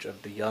coach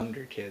of the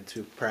younger kids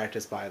who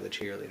practiced by the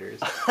cheerleaders.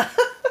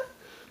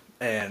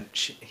 And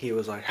he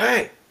was like,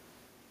 hey,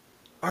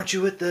 aren't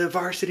you with the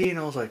varsity? And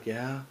I was like,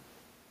 yeah.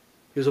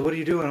 He was like, what are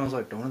you doing? I was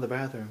like, going to the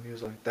bathroom. He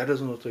was like, that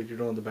doesn't look like you're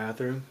going to the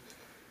bathroom.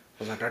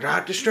 I was like, I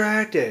got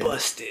distracted.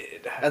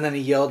 Busted. And then he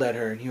yelled at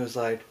her, and he was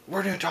like,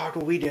 we're going to talk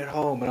when we get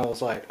home. And I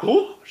was like,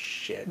 oh,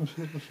 shit.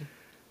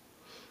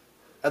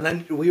 And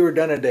then we were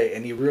done a day,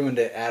 and he ruined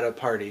it at a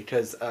party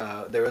because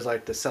there was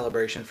like the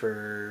celebration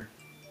for,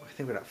 I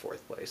think we got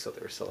 4th place, so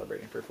they were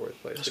celebrating for 4th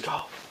place. Let's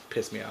go.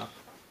 Pissed me off.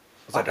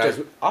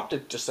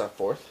 Opted just at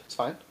 4th. It's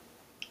fine.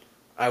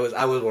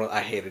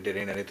 I hated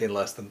getting anything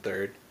less than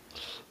 3rd.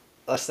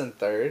 Less than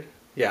 3rd?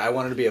 Yeah, I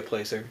wanted to be a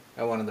placer.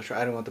 I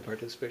didn't want the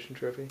participation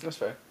trophy. That's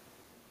fair.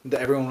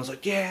 Everyone was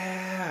like,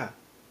 yeah,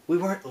 we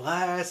weren't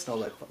last. And I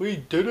was like, we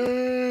did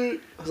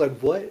it. I was like,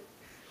 what?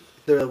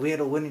 They're like, we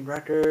had a winning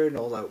record. And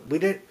I was like, we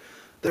didn't.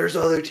 there's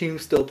other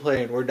teams still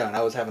playing. We're done.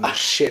 I was having a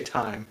shit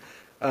time.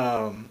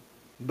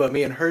 But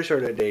me and her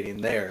started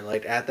dating there,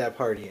 like at that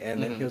party.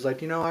 And then he was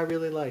like, I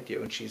really liked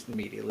you. And she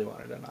immediately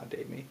wanted to not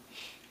date me.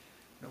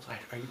 And I was like,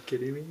 are you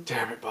kidding me?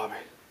 Damn it, Bobby.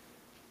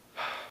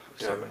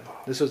 So,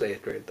 this was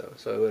 8th grade though,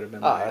 so it would have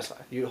been that's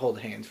fine. You hold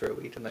hands for a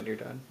week and then you're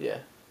done. Yeah.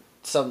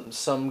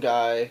 Some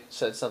guy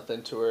said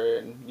something to her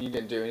and you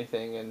didn't do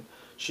anything and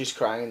she's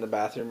crying in the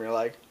bathroom. You're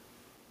like...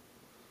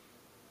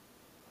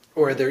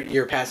 Or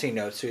you're passing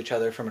notes to each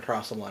other from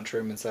across the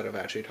lunchroom instead of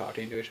actually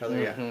talking to each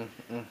other.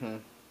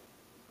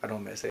 I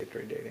don't miss 8th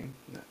grade dating.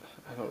 No,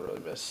 I don't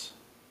really miss.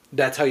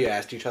 That's how you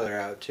asked each other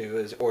out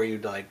too, or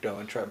you'd like go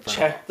and try.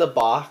 Check the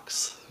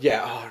box.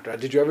 Yeah. Oh,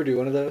 did you ever do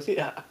one of those?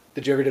 Yeah.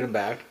 Did you ever get them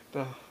back?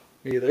 No.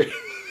 Me either.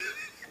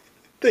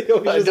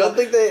 I don't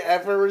think they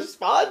ever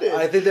responded.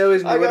 I think they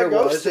always knew what it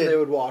was and they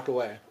would walk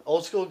away.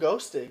 Old school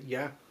ghosting.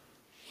 Yeah.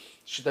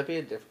 Should that be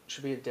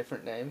a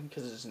different name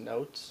because it's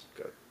notes?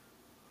 Good.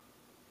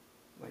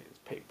 Like it's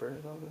paper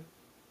or something.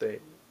 They,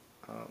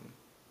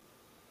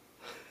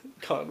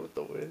 Gone with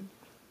the wind.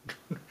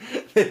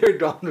 they were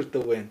gone with the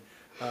wind.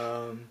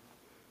 I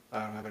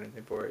don't have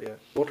anything for it yet.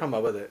 We'll come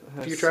up with it.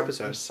 Future episodes.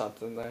 There's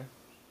something there.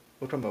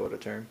 We'll come up with a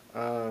term.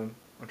 I'm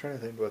trying to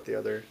think about the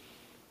other.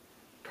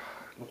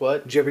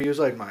 What? Did you ever use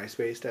like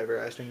MySpace to ever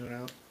ask anyone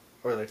out,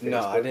 or like Facebook?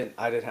 No, I didn't.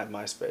 I didn't have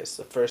MySpace.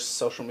 The first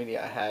social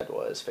media I had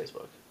was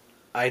Facebook.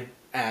 I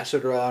asked a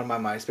girl on my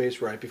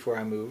MySpace right before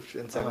I moved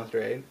in 7th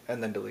grade,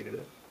 and then deleted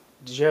it.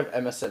 Did you have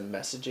MSN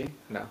messaging?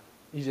 No.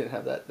 You didn't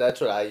have that. That's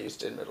what I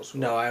used in middle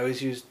school. No, I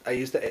used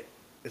the.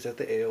 Is that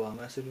the AOL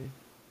messaging?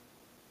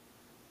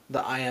 The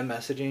IM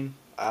messaging?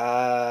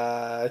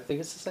 I think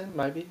it's the same.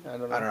 Might be. I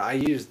don't know. I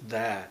used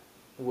that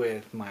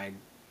with my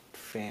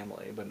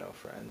family, but no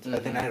friends. I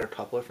think I had a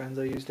couple of friends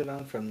I used it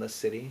on from the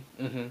city.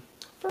 Mm-hmm.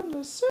 From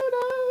the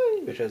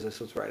city! Because this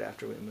was right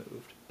after we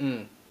moved.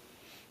 Mm.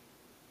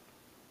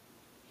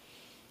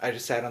 I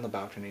just sat on the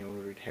balcony and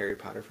would read Harry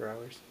Potter for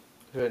hours.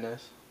 Very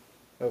nice.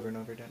 Over and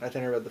over again. I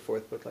think I read the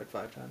 4th book like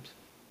 5 times.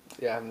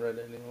 Yeah, I haven't read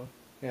it anymore.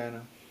 Yeah, I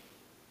know.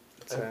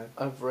 It's sad.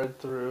 I've read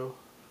through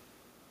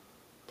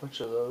a bunch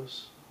of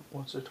those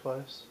once or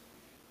twice.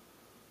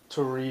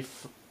 To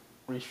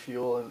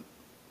refuel and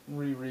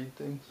reread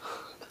things.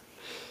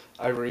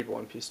 I read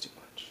One Piece too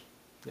much.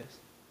 Yes.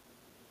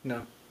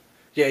 No.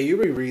 Yeah, you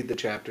reread the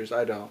chapters.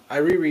 I don't. I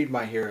reread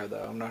My Hero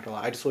though. I'm not gonna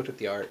lie. I just looked at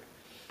the art.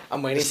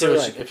 I'm waiting for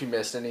if you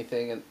missed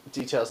anything and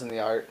details in the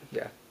art.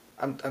 Yeah.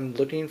 I'm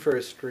looking for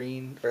a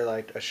screen or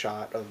like a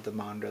shot of the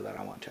manga that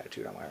I want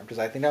tattooed on my arm because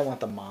I think I want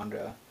the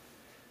manga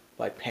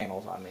like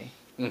panels on me.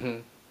 Mm-hmm.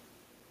 And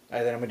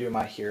then I'm gonna do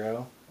My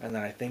Hero, and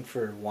then I think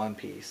for One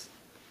Piece,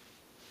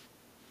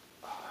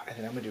 I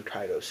think I'm gonna do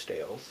Kaido's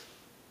scales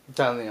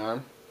Down the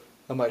arm.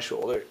 on my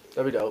shoulder.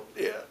 That'd be dope.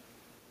 Yeah.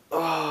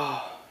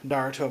 Oh,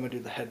 Naruto, I'm gonna do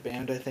the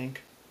headband. I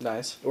think.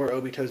 Nice. Or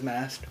Obito's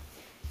mask.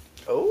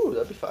 Oh,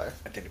 that'd be fire.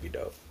 I think it'd be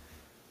dope.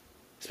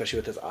 Especially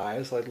with his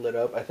eyes like lit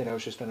up. I think I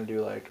was just gonna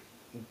do like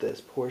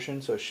this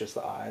portion, so it's just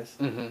the eyes.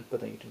 Mm-hmm. But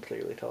then you can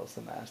clearly tell it's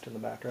the mask in the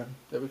background.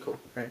 That'd be cool.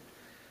 Right.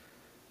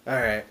 All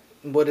right.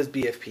 What is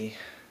BFP?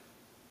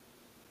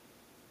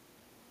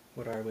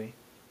 What are we?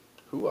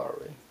 Who are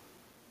we?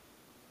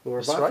 Well,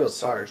 we're That's Botfield right, Park.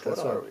 Sarge. That's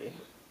What are we?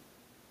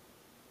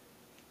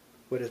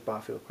 What is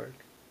Botfield Park?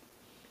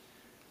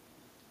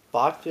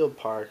 Botfield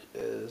Park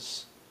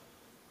is...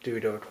 Do we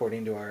do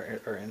according to our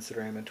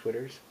Instagram and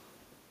Twitters?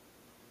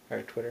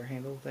 Our Twitter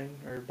handle thing?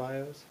 Or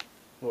bios?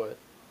 What?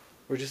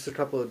 We're just a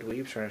couple of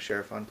dweebs trying to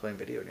share fun playing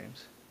video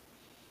games.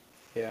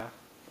 Yeah.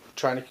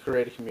 Trying to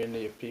create a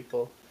community of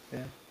people.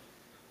 Yeah.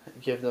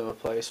 Give them a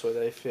place where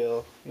they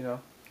feel,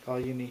 All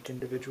unique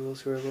individuals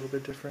who are a little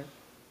bit different.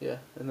 Yeah,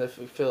 and they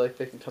feel like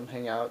they can come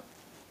hang out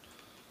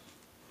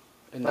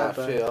and Bye, not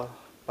bye. feel...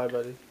 Bye,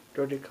 buddy.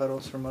 Go get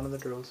cuddles from one of the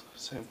girls.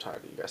 So I'm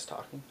tired of you guys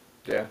talking.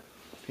 Yeah.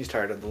 He's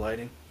tired of the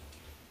lighting.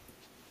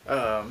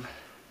 Yeah,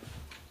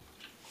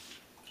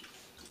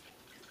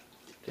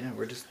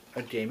 we're just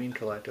a gaming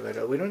collective.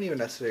 We don't even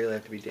necessarily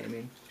have to be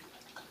gaming.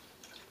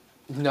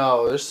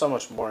 No, there's so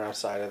much more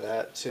outside of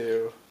that,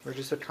 too. We're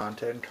just a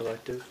content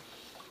collective.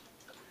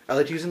 I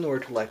like using the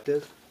word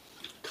collective.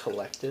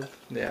 Collective?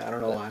 Yeah, I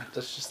don't know why.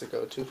 That's just the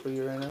go-to for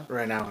you right now?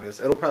 Right now it is.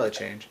 It'll probably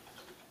change.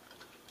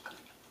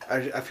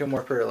 I feel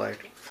more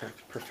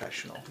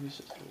professional. He's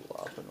just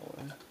lopping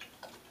away.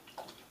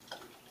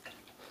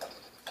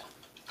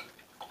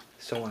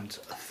 Someone's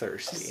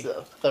thirsty. He's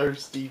a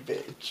thirsty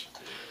bitch.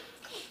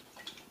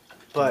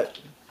 But,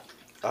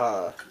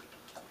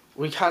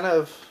 we kind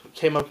of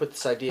came up with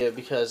this idea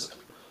because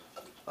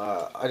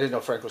I didn't know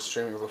Frank was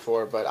streaming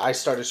before, but I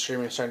started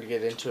streaming, starting to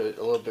get into it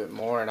a little bit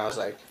more, and I was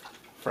like,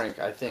 Frank,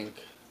 I think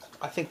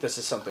this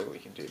is something we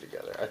can do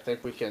together. I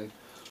think we can.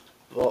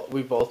 Well,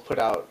 we both put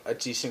out a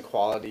decent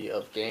quality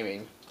of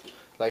gaming,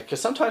 like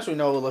because sometimes we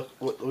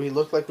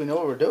look like we know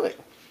what we're doing.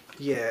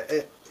 Yeah,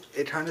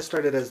 it kind of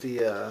started as the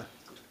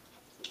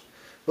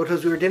well,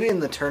 because we were getting in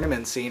the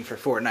tournament scene for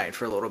Fortnite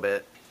for a little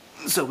bit,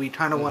 so we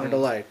kind of wanted to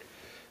like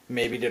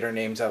maybe did our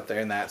names out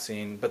there in that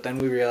scene, but then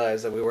we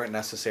realized that we weren't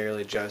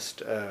necessarily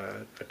just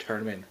a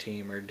tournament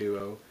team or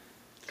duo,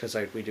 because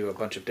like we do a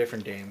bunch of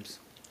different games.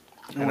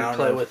 And we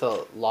play with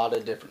a lot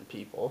of different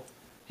people.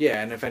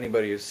 Yeah, and if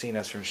anybody has seen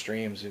us from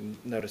streams, you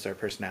notice our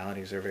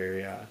personalities are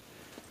very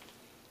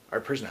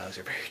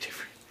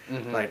different.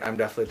 Mm-hmm. Like, I'm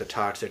definitely the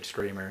toxic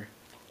streamer.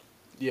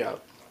 Yeah.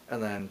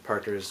 And then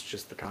Parker's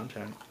just the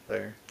content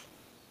there.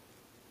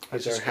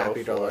 He's our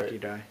happy-go-lucky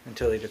guy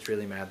until he gets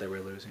really mad that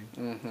we're losing.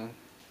 Mm-hmm.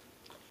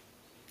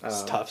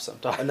 It's tough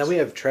sometimes. And then we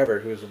have Trevor,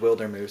 who's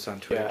Wildermoose on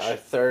Twitch. Yeah,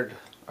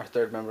 our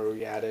third member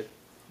we added.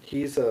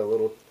 He's a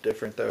little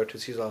different, though,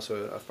 because he's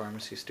also a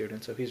pharmacy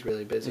student, so he's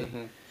really busy.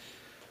 Mm-hmm.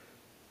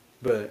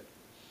 But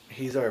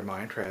he's our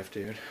Minecraft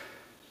dude.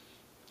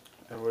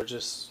 And we're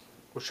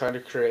trying to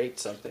create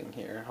something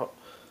here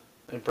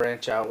and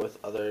branch out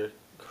with other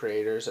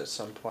creators at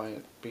some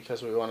point,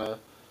 because we want to,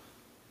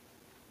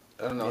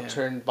 I don't know,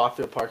 turn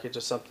Botfield Park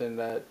into something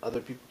that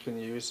other people can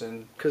use.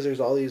 And because there's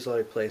all these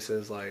like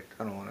places, like,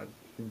 I don't want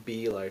to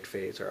be like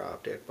FaZe or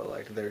Optic, but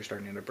like they're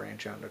starting to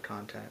branch out into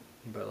content.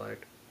 But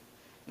like,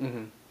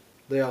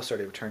 they all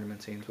started with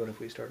tournament scenes. What if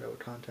we start out with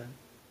content?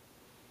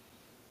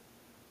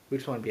 We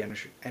just want to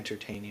be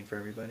entertaining for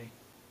everybody.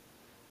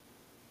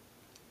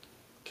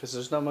 Because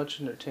there's not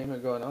much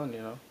entertainment going on, you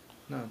know?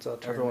 No, it's all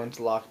tournament. Everyone's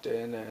locked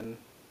in and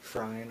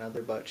frying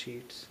other butt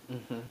cheeks.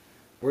 Mm-hmm.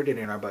 We're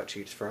getting our butt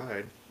cheeks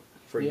fried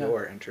for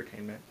your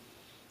entertainment.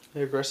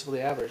 You're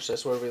aggressively average.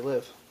 That's where we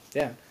live.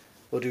 Yeah.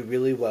 We'll do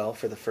really well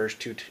for the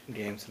first two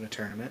games in the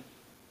tournament.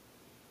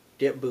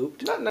 Get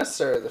booped. Not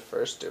necessarily the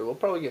first two. We'll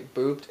probably get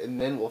booped, and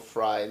then we'll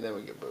fry, and then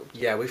we get booped.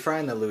 Yeah, we fry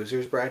in the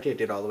losers bracket,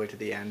 did all the way to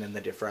the end, and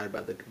then get fried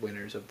by the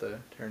winners of the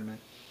tournament.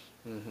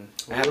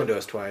 Mm-hmm. It happened to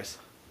us twice.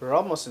 We're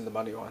almost in the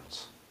money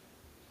once.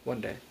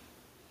 One day.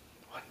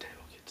 One day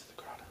we'll get to the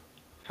grotto.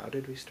 How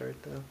did we start,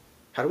 though?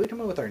 How did we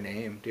come up with our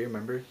name? Do you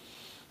remember?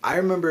 I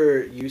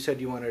remember you said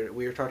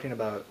we were talking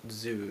about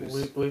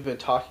zoos. We've been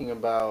talking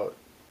about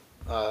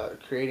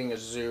creating a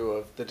zoo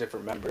of the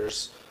different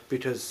members.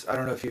 Because I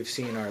don't know if you've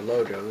seen our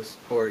logos,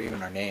 or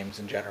even our names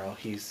in general.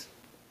 He's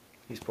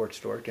Port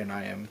Stork, and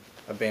I am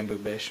a bamboo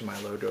bish, and my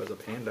logo is a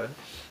panda.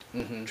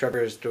 Mm-hmm.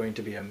 Trevor is going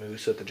to be a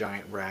moose with a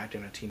giant rat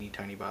and a teeny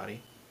tiny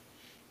body.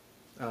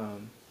 I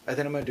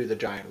think I'm going to do the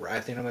giant rat.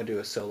 I think I'm going to do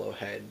a solo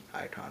head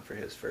icon for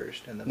his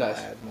first, and then we'll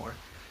add more.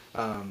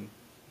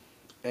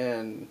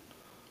 And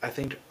I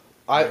think...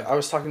 I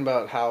was talking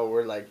about how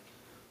we're like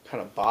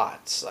kind of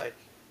bots, like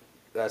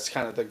that's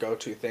kind of the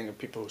go-to thing of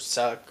people who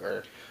suck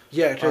or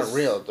aren't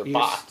real. They're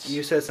bots.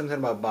 You said something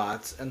about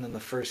bots, and then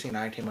the first thing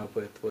I came up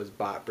with was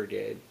Bot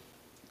Brigade.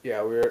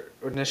 Yeah, we were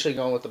initially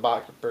going with the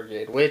Bot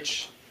Brigade,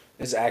 which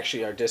is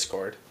actually our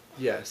Discord.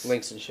 Yes.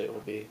 Links and shit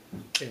will be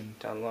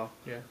down low.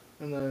 Yeah.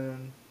 And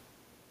then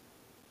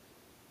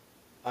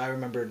I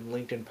remembered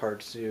Lincoln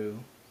Park Zoo.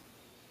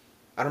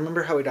 I don't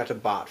remember how we got to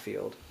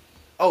Botfield.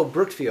 Oh,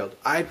 Brookfield.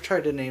 I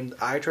tried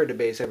to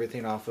base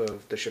everything off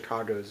of the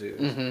Chicago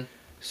zoos. Mm-hmm.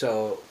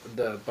 So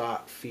the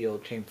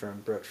Botfield came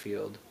from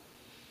Brookfield,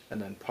 and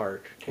then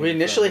Park. We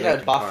initially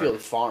had Botfield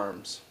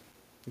Farms.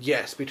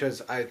 Yes,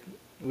 because I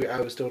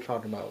was still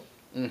talking about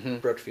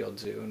Brookfield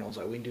Zoo, and I was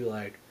like, we can do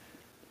like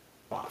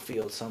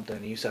Botfield something.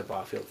 And you said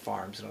Botfield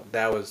Farms, and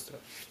that was the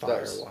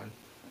fire one.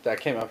 That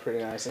came out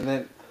pretty nice, and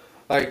then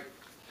like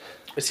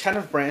it's kind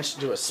of branched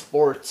into a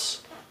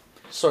sports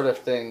sort of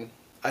thing.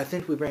 I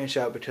think we branched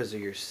out because of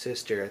your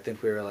sister. I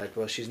think we were like,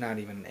 well, she's not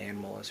even an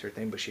animal as her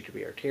thing, but she could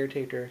be our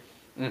caretaker.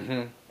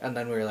 Mm-hmm. And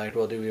then we were like,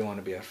 well, do we want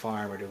to be a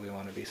farm or do we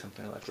want to be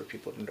something like where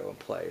people can go and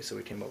play? So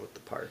we came up with the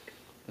park.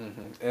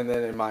 Mm-hmm. And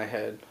then in my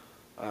head,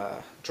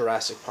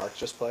 Jurassic Park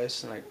just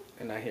plays,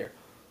 and I hear,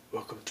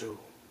 welcome to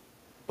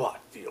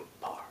Botfield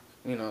Park.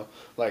 You know,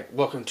 like,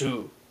 welcome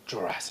to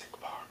Jurassic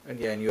Park. And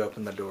yeah, and you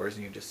open the doors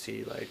and you just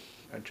see like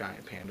a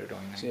giant panda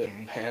doing that. See a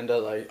panda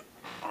like,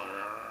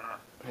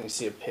 and you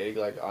see a pig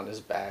like on his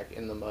back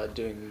in the mud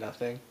doing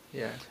nothing.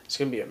 Yeah. It's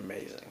gonna be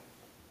amazing.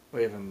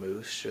 We have a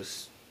moose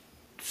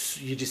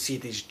you just see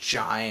these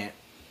giant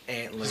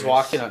antlers. He's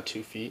walking on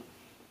 2 feet.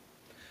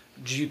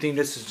 Do you think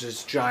this is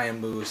just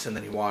giant moose and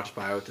then he walks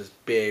by with this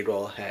big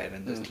old head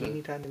and this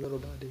teeny tiny little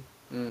body?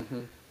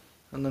 Mm-hmm.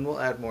 And then we'll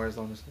add more as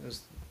long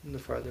as the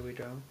farther we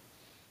go.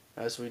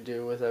 As we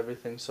do with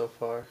everything so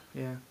far.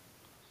 Yeah.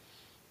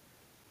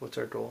 What's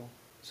our goal?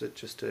 Is it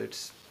just to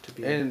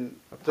be... And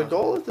the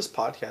goal of this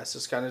podcast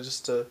is kind of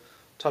just to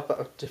talk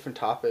about different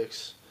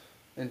topics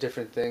and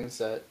different things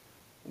that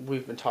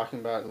we've been talking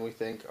about and we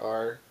think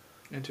are...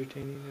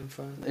 entertaining and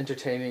fun.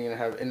 Entertaining and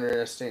have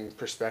interesting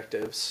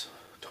perspectives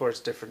towards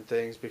different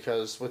things,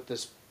 because with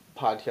this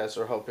podcast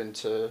we're hoping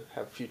to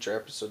have future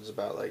episodes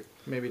about like...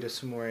 maybe just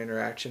some more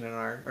interaction in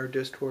our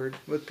Discord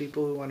with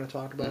people who want to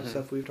talk about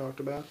stuff we've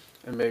talked about.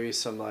 And maybe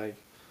some like...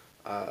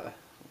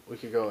 we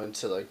could go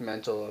into like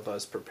mental of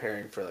us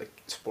preparing for like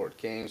sport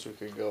games. We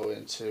could go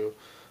into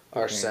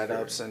our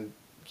setups and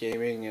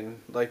gaming,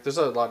 and like there's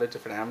a lot of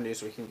different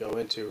avenues we can go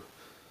into,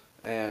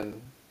 and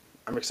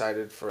I'm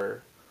excited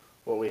for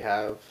what we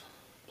have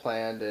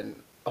planned and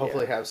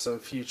hopefully have some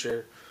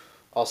future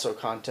also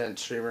content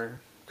streamer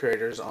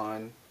creators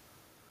on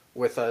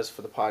with us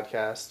for the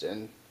podcast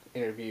and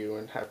interview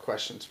and have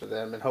questions for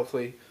them. And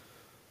hopefully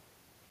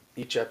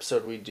each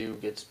episode we do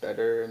gets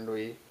better and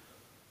we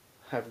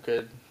have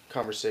good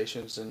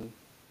conversations and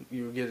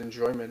you get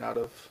enjoyment out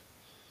of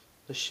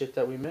the shit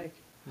that we make.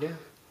 Yeah.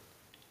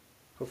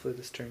 Hopefully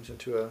this turns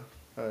into a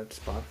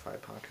Spotify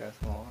podcast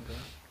in the long run.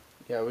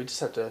 Yeah, we just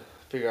have to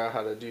figure out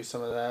how to do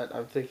some of that.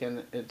 I'm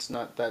thinking it's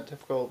not that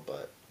difficult,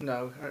 but...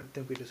 No, I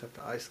think we just have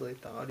to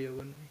isolate the audio,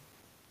 wouldn't we?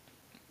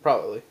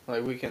 Probably.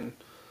 Like, we can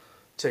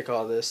take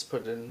all this,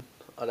 put it in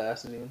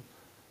Audacity,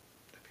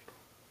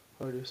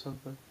 or do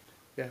something.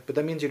 Yeah, but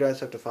that means you guys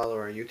have to follow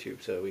our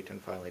YouTube so we can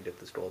finally get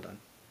this goal done.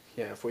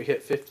 Yeah, if we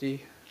hit 50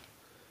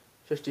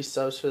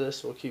 subs for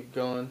this, we'll keep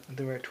going. I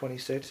think we're at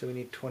 26, so we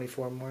need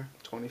 24 more.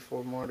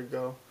 24 more to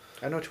go.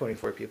 I know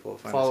 24 people will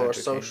find Follow our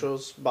this entertaining.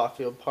 socials,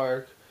 Botfield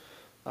Park.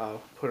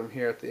 Put them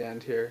here at the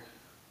end here.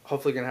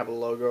 Hopefully gonna have a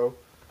logo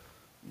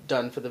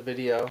done for the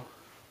video.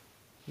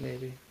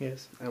 Maybe,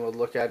 yes. And we'll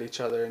look at each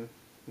other and,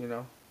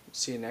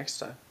 see you next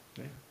time.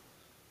 Yeah.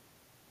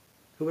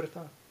 Who would have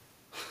thought?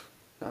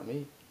 Not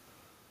me.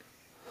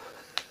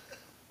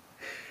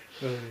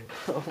 Right.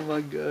 Oh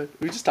my god.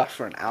 We just talked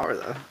for an hour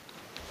though.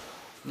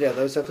 Yeah,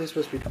 that was definitely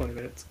supposed to be 20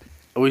 minutes.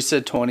 We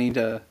said 20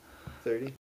 to 30.